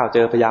พุทธเจ้าเจ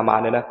อพญามาร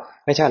เนี่ยนะ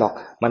ไม่ใช่หรอก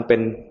มันเป็น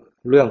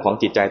เรื่องของ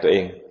จิตใจตัวเอ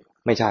ง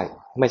ไม่ใ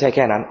ช่แ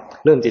ค่นั้น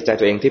เรื่องจิตใจ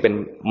ตัวเองที่เป็น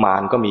มา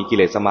รก็มีกิเ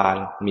ลสมาร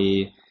มี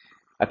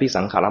อภิ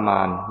สังขารม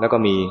ารแล้วก็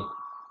มี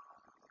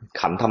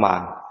ขันธมา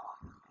ร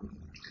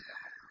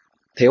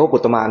เทวปุ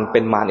ตตมารเป็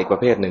นมารอีกปร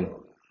ะเภทหนึ่ง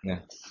นะ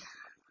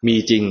มี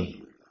จริง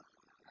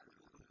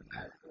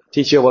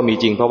ที่เชื่อว่ามี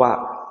จริงเพราะว่า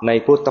ใน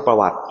พุทธประ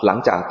วัติหลัง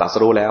จากตรัส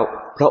รู้แล้ว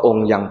พระอง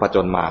ค์ยังผจ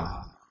ญมาร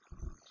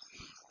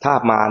ถ้า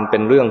มารเป็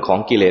นเรื่องของ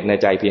กิเลสใน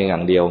ใจเพียงอย่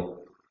างเดียว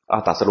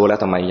ตรัสรู้แล้ว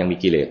ทำไมยังมี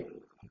กิเลส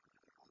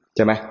ใ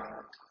ช่ไหม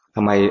ท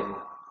ำไม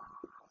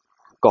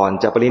ก่อน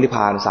จะปรินิพพ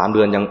าน3 เ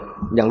ดือน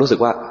ยังรู้สึก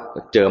ว่า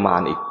เจอมา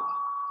รอีก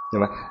ใช่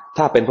ไหม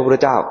ถ้าเป็นพระพุทธ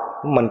เจ้า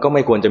มันก็ไ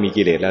ม่ควรจะมี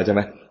กิเลสแล้วใช่ไห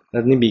มแล้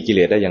วนี่มีกิเล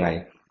สได้ยังไง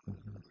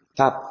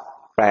ถ้า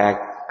แปล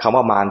คำ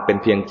ว่ามารเป็น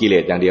เพียงกิเล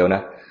สอย่างเดียวน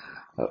ะ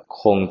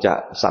คงจะ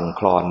สั่น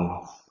คลอน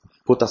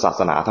พุทธศา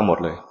สนาทั้งหมด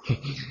เลย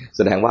แ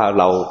สดงว่า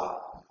เรา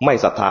ไม่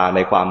ศรัทธาใน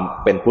ความ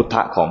เป็นพุทธ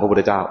ะของพระพุท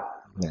ธเจ้า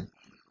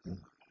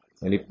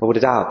อันนี้พระพุทธ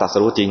เจ้าตรัส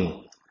รู้จริง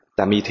แ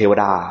ต่มีเทว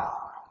ดา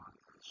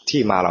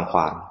ที่มารังคว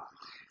า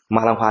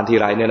นที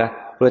ไรเนี่ยนะ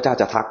พระเจ้า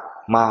จะทัก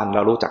มารเร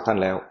ารู้จักท่าน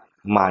แล้ว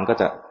มารก็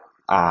จะ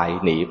อาย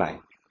หนีไป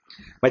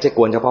ไม่ใช่ก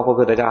วนเฉพาะพระ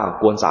พุทธเจ้า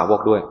กวนสาว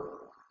กด้วย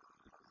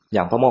อ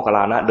ย่างพระโมคคัลล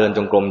านะเดินจ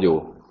งกรมอยู่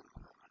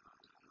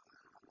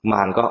ม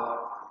ารก็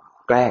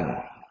แก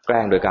ล้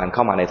งโดยการเข้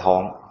ามาในท้อ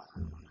ง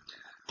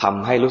ท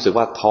ำให้รู้สึก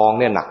ว่าท้อง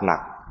เนี่ยหนั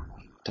ก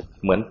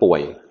เหมือนป่ว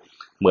ย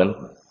เหมื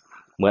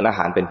อนอาห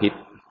ารเป็นพิษ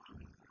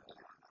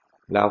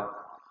แล้ว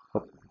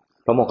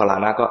พระโมคคัลลา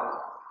นะก็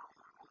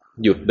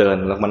หยุดเดิน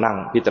แล้วมานั่ง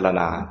พิจาร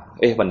ณา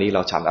วันนี้เร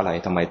าฉันอะไร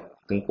ทำไม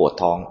ถึงปวด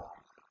ท้อง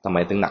ทำไม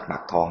ถึงหนั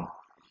กท้อง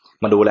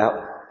มาดูแล้ว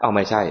ไ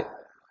ม่ใช่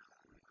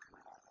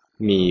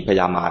มีพ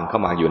ญามารเข้า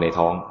มาอยู่ใน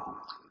ท้อง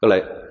ก็เล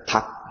ยทั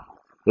ก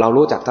เรา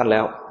รู้จักท่านแล้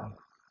ว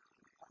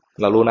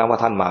เรารู้นะว่า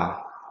ท่านมา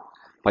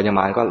พญาม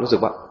ารก็รู้สึก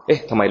ว่า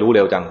ทำไมรู้เ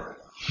ร็วจัง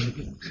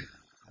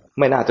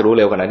ไม่น่าจะรู้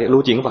เร็วขนาดนี้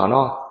รู้จริงหรือเปล่าเน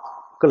าะ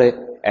ก็เลย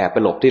แอบไป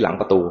หลบที่หลัง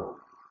ประตู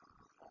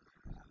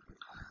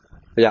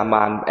พญาม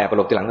ารแอบไปห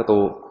ลบที่หลังประตู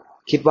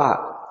คิดว่า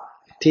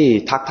ที่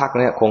ทัก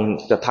เนี่ยคง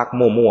จะทัก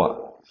มั่ว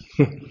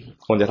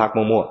ๆ คงจะทัก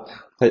มั่ว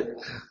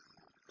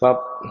ๆ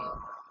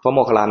พระโม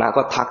คคัลลานะ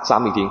ก็ทักซ้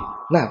ำอีกที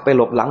น่ะไปห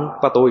ลบหลัง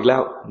ประตูอีกแล้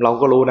วเรา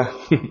ก็รู้นะ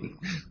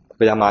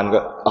พญามารก็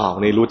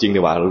นี่รู้จริงดี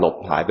กว่าหลบ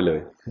หายไปเลย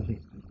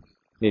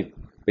นี่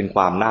เป็นค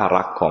วามน่า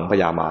รักของพ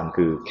ญามาร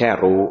คือแค่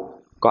รู้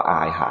ก็อ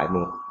ายหายหม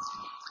ด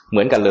เห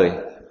มือนกันเลย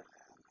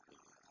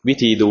วิ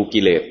ธีดู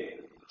กิเลส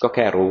ก็แ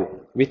ค่รู้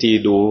วิธี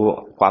ดู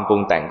ความปรุ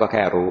งแต่งก็แ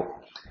ค่รู้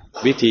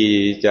วิธี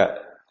จะ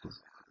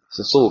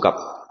สู้กับ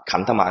ขั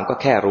นธมารก็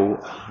แค่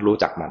รู้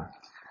จักมัน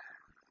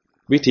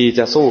วิธีจ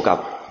ะสู้กับ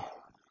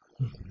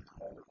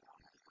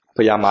พ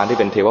ญามารที่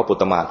เป็นเทวปุต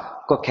ตมาร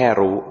ก็แค่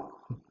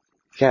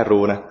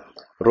รู้นะ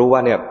รู้ว่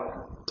าเนี่ย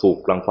ถูก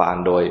รังควาน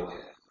โดย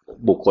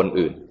บุคคล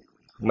อื่น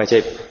ไม่ใ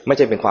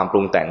ช่เป็นความป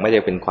รุงแต่งไม่ใช่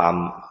เป็นความ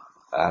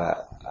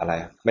อะไร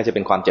ไม่ใช่เ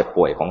ป็นความเจ็บ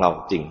ป่วยของเรา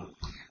จริง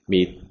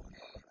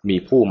มี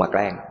ผู้มาแก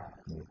ล้ง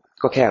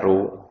ก็แค่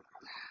รู้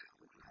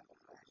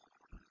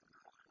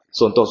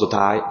ส่วนตัวสุด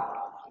ท้าย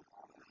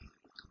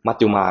มัจ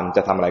จุมารจ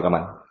ะทำอะไรกับ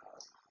มัน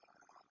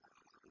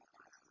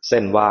เ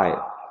ส้นไหว้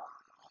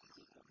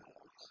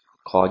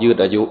ขอยืด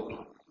อายุ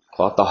ข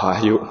อต่ออ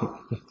ายุ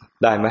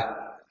ได้ไหม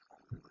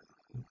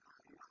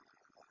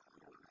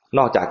น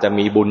อกจากจะ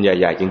มีบุญใ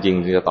หญ่ๆจริง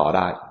ๆที่จะต่อไ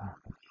ด้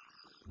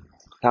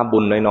ถ้าบุ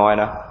ญน้อย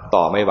ๆนะ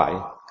ต่อไม่ไหว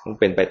ต้อง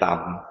เป็นไปตาม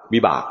วิ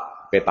บาก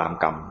ไปตาม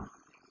กรรม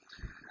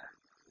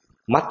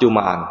มัจจุม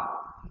าร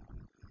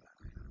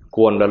ค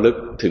วรระลึก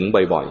ถึง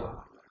บ่อย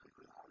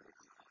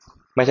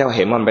ๆไม่ใช่ว่าเ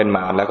ห็นมันเป็นม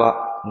ารแล้วก็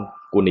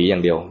กูหนีอย่า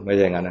งเดียวไม่ใ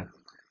ช่อย่างนั้นนะ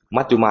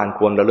มัจจุมารค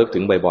วรระลึกถึ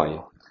งบ่อย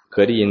ๆเค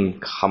ยได้ยิน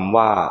คำ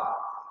ว่า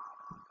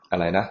อะ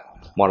ไรนะ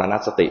มรณ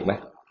สติไหม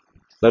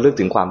ระลึก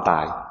ถึงความตา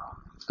ย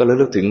ก็ระ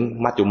ลึกถึง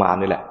มัจจุมาร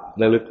นี่แหละ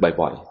ระลึก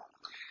บ่อย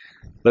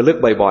ๆระลึก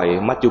บ่อย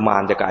ๆมัจจุมา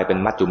รจะกลายเป็น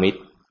มัจจุมิตร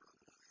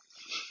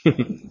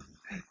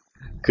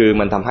คือ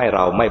มันทำให้เร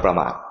าไม่ประ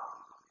มาท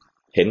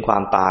เห็นควา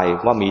มตาย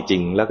ว่ามีจริ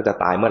งแล้วก็จะ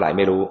ตายเมื่อไหร่ไ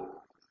ม่รู้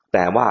แ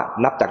ต่ว่า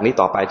นับจากนี้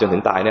ต่อไปจนถึ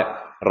งตายเนี่ย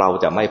เรา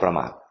จะไม่ประม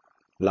าท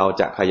เรา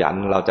จะขยัน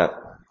เราจะ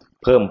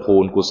เพิ่มพู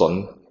นกุศล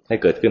ให้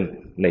เกิดขึ้น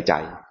ในใจ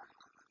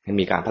ให้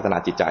มีการพัฒนา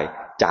จิตใจ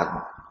จาก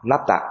นั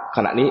บจากข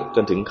ณะนี้จ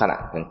นถึงขณะ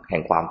แห่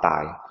งความตา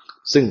ย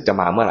ซึ่งจะ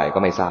มาเมื่อไหร่ก็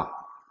ไม่ทราบ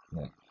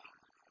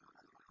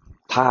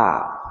ถ้า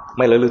ไ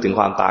ม่ระลึกถึง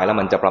ความตายแล้ว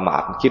มันจะประมา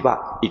ทคิดว่า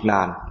อีกน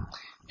าน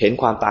เห็น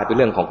ความตายเป็นเ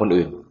รื่องของคน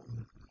อื่น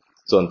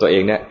ส่วนตัวเอ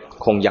งเนี่ย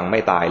คงยังไม่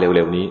ตายเ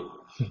ร็วๆนี้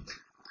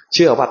เ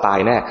ชื่อว่าตาย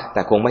แน่แ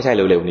ต่คงไม่ใช่เ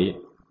ร็วๆนี้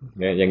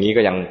เนี่ยอย่างนี้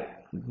ก็ยัง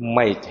ไ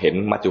ม่เห็น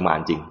มัจจุมาร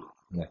จริง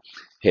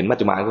เห็นมัจ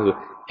จุมารก็คือ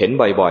เห็น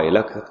บ่อยๆแ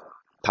ล้ว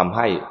ทำใ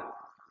ห้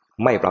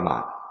ไม่ประมา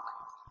ท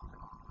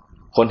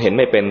คนเห็น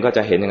ไม่เป็นก็จ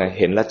ะเห็นยังไง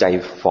เห็นแล้วใจ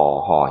ฝ่อ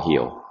ห่อเหี่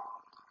ยว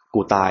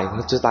กูตาย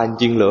จะตายจ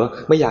ริงเหรอ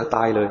ไม่อยากต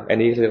ายเลยอัน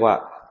นี้เรียกว่า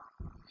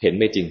เห็น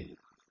ไม่จริง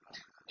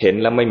เห็น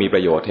แล้วไม่มีปร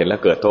ะโยชน์เห็นแล้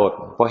วเกิดโทษ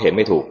เพราะเห็นไ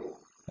ม่ถูก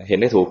เห็น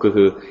ได้ถูก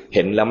คือเ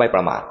ห็นแล้วไม่ป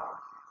ระมาท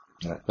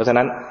เพราะฉะ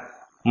นั้น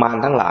มาร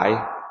ทั้งหลาย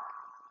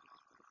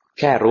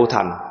แค่รู้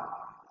ทัน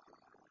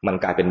มัน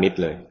กลายเป็นมิตร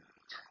เลย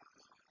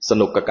ส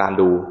นุกกับการ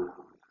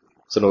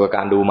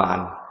ดูมาร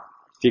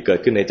ที่เกิด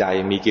ขึ้นในใจ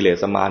มีกิเล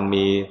สมาร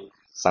มี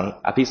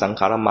อภิสัง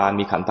ขารมาร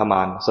มีขันธม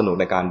ารสนุก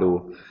ในการดู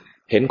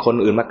เห็นคน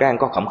อื่นมาแกล้ง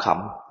ก็ขำ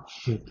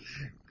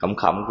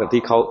กับ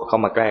ที่เขา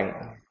มาแกล้ง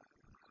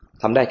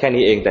ทำได้แค่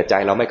นี้เองแต่ใจ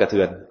เราไม่กระเทื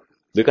อน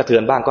หรือกระเทือ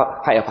นบ้างก็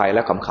ให้อภัยแ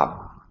ล้วข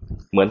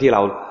ำเหมือนที่เร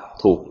า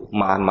ถูก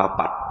มารมา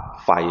ปัด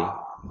ไฟ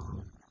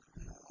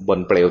บน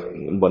เปลว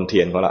บนเที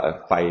ยนของเรา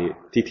ไฟ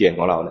ที่เทียนข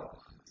องเราเนี่ย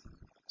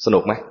สนุ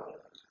กไหม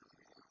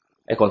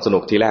ไอ้คนสนุ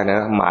กทีแรกน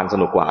ะมารส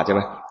นุกกว่าใช่ไห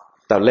ม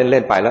แต่เ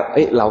ล่นไปแล้ว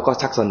เราก็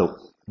ชักสนุก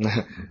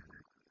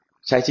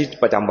ใช้ชีวิต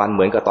ประจำวันเห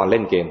มือนกับตอนเ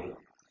ล่นเกม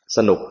ส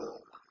นุก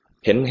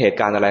เห็นเหตุ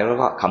การณ์อะไรแล้ว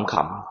ก็ข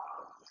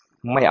ำ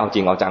ๆไม่เอาจ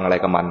ริงเอาจังอะไร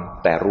กับมัน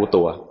แต่รู้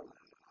ตัว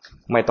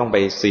ไม่ต้องไป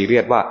ซีเรี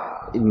ยสว่า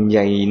ให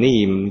ญ่นี่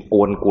ก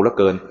วนกูเหลือ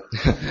เกิน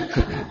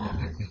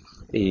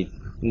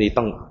นี่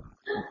ต้อง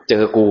เจ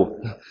อกู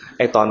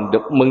ตอนเดี๋ย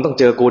วมึงต้อง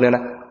เจอกูเนี่ยน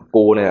ะ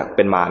กูเนี่ยเ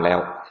ป็นมารแล้ว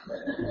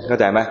เข้า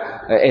ใจไหม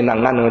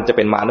นั่นมันจะเ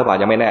ป็นมารหรือเปล่า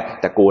ยังไม่แน่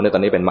แต่กูเนี่ยตอ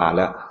นนี้เป็นมารแ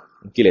ล้ว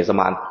กิเลส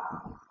มาร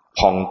พ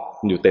อง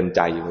อยู่เต็มใจ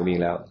อยู่ตรงนี้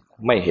แล้ว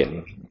ไม่เห็น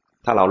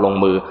ถ้าเราลง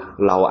มือ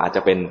เราอาจจ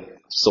ะเป็น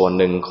ส่วน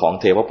หนึ่งของ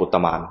เทวปุตต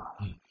มาร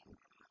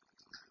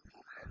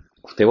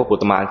เทวปุต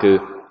ตมารคือ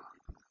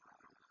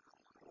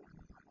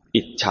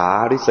อิจฉา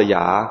ริษย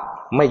า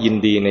ไม่ยิน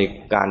ดีใน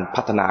การ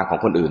พัฒนาของ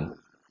คนอื่น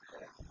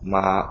ม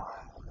า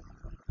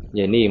อ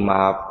ย่างนี้มา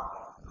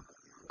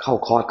เข้า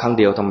คอร์สครั้งเ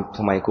ดียวท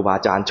ำไมครูบาอ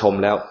าจารย์ชม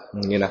แล้วอ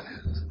ย่างนี้นะ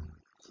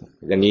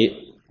อย่างนี้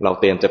เรา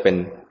เตรียมจะเป็น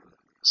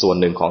ส่วน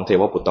หนึ่งของเท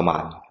วปุตตมา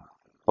ร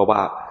เพราะว่า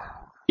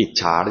อิจ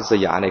ฉาริษ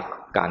ยาใน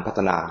การพัฒ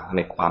นาใน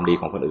ความดี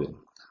ของคนอื่น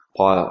พ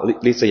อ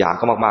ริษยาเ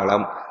ขามากๆแล้ว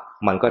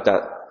มันก็จะ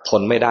ท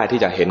นไม่ได้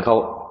ที่จะเห็นเขา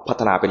พั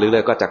ฒนาไปเรื่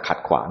อยๆก็จะขัด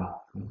ขวาง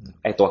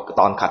ตัว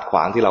ตอนขัดขว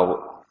างที่เรา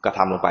กระท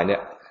ำลงไปเนี่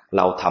ยเ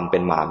ราทำเป็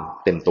นมาร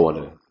เต็มตัวเ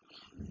ลย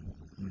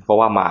เพราะ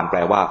ว่ามารแปล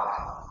ว่า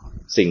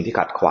สิ่งที่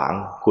ขัดขวาง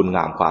คุณง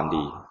ามความ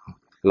ดี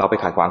เราไป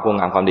ขัดขวางคุณ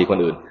งามความดีคน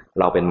อื่น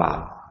เราเป็นมาร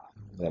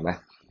เห็นไหม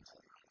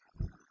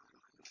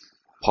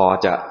พอ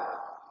จะ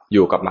อ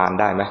ยู่กับมาร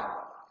ได้ไหม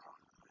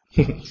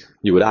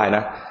อยู่ได้น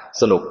ะ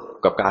สนุก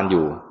กับการอ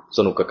ยู่ส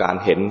นุกกับการ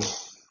เห็น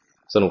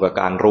สนุกกับ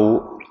การ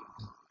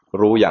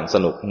รู้อย่างส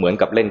นุกเหมือน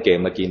กับเล่นเกม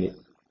เมื่อกี้นี้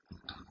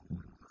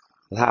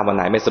ถ้าวันไ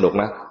หนไม่สนุก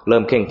นะเริ่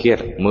มเคร่งเครียด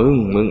มึ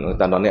ง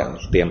ตอนนี้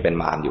เตรียมเป็น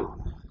มารอยู่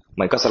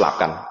มันก็สลับ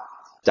กัน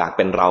จากเ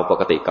ป็นเราป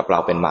กติกับเรา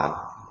เป็นมาร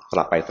ส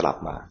ลับไปสลับ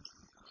มา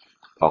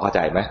พอเข้าใจ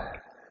ไหม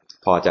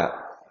พอจะ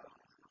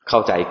เข้า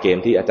ใจเกม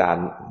ที่อาจาร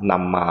ย์น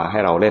ำมาให้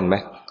เราเล่นไหม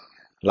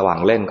ระหว่าง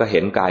เล่นก็เห็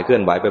นกายเคลื่อ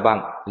นไหวไปบ้าง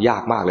ยา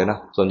กมากเลยนะ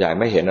ส่วนใหญ่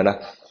ไม่เห็นนะ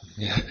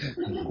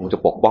กูจะ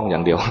ปกป้องอย่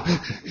างเดียว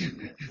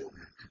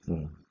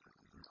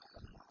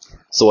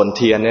ส่วนเ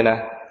ทียนเนี่ยนะ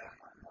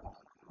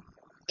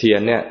เทียน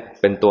เนี่ย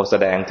เป็นตัวแส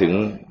ดงถึง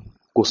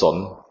กุศ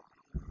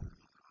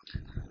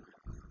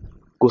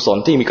ล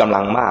ที่มีกำลั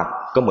งมาก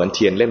ก็เหมือนเ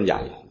ทียนเล่มให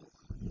ญ่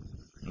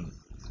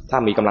ถ้า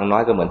มีกำลังน้อ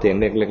ยก็เหมือนเทียน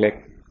เล็ก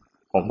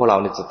ๆของพวกเรา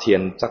เนี่ยจะเทีย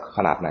นสักข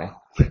นาดไหน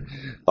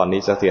ตอนนี้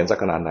จะเทียนสัก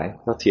ขนาดไหน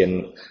ก็เทียน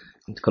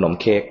ขนม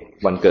เค้ก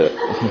วันเกิด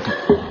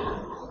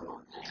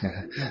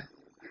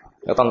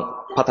แล้วต้อง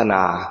พัฒ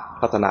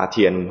นาเ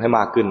ทียนให้ม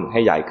ากขึ้นใ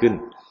ห้ใหญ่ขึ้น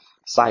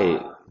ไส้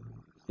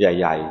ใ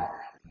หญ่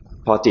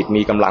ๆพอจิต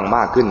มีกำลังม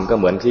ากขึ้นก็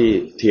เหมือนที่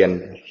เทียน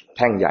แ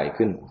ท่งใหญ่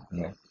ขึ้น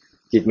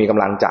จิตมีก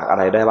ำลังจากอะ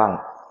ไรได้บ้าง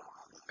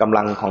กำ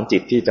ลังของจิ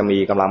ตที่จะมี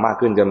กำลังมาก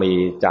ขึ้นจะมี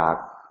จาก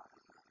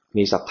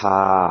มีศรัทธา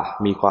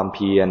มีความเ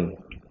พียร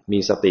มี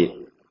สติ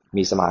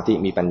มีสมาธิ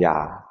มีปัญญา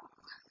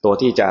ตัว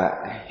ที่จะ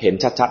เห็น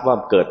ชัดๆว่า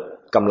เกิด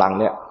กำลัง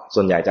เนี่ย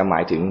ส่วนใหญ่จะหมา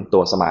ยถึงตั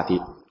วสมาธิ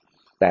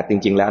แต่จ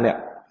ริงๆแล้วเนี่ย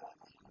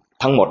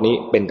ทั้งหมดนี้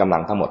เป็นกำลั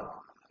งทั้งหมด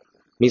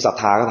มีศรัท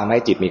ธาก็ทำให้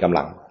จิตมีกำ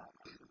ลัง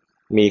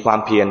มีความ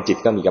เพียรจิต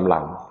ก็มีกำลั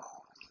ง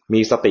มี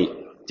สติ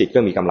จิตก็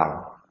มีกำลัง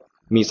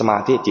มีสมา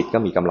ธิจิตก็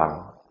มีกำลัง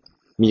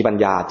มีปัญ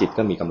ญาจิต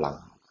ก็มีกำลัง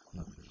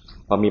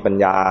พอมีปัญ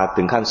ญา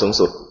ถึงขั้นสูง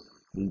สุด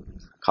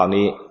คราว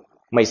นี้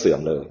ไม่เสื่อม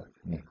เลย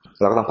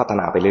เราก็ต้องพัฒ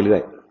นาไปเรื่อ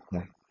ยๆน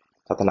ะ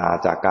พัฒนา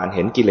จากการเ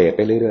ห็นกิเลสไ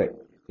ปเรื่อย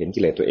ๆเห็นกิ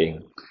เลสตัวเอง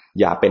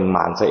อย่าเป็นม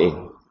ารซะเอง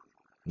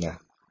นะ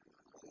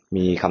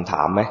มีคำถ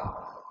ามไหม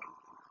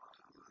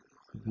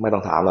ไม่ต้อ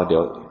งถามเราเดี๋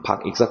ยวพัก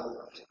อีกสัก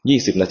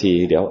20 นาที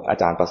เดี๋ยวอา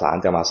จารย์ประสาน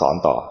จะมาสอน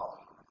ต่อ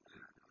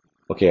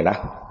โอเคนะ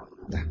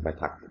ไป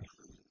พัก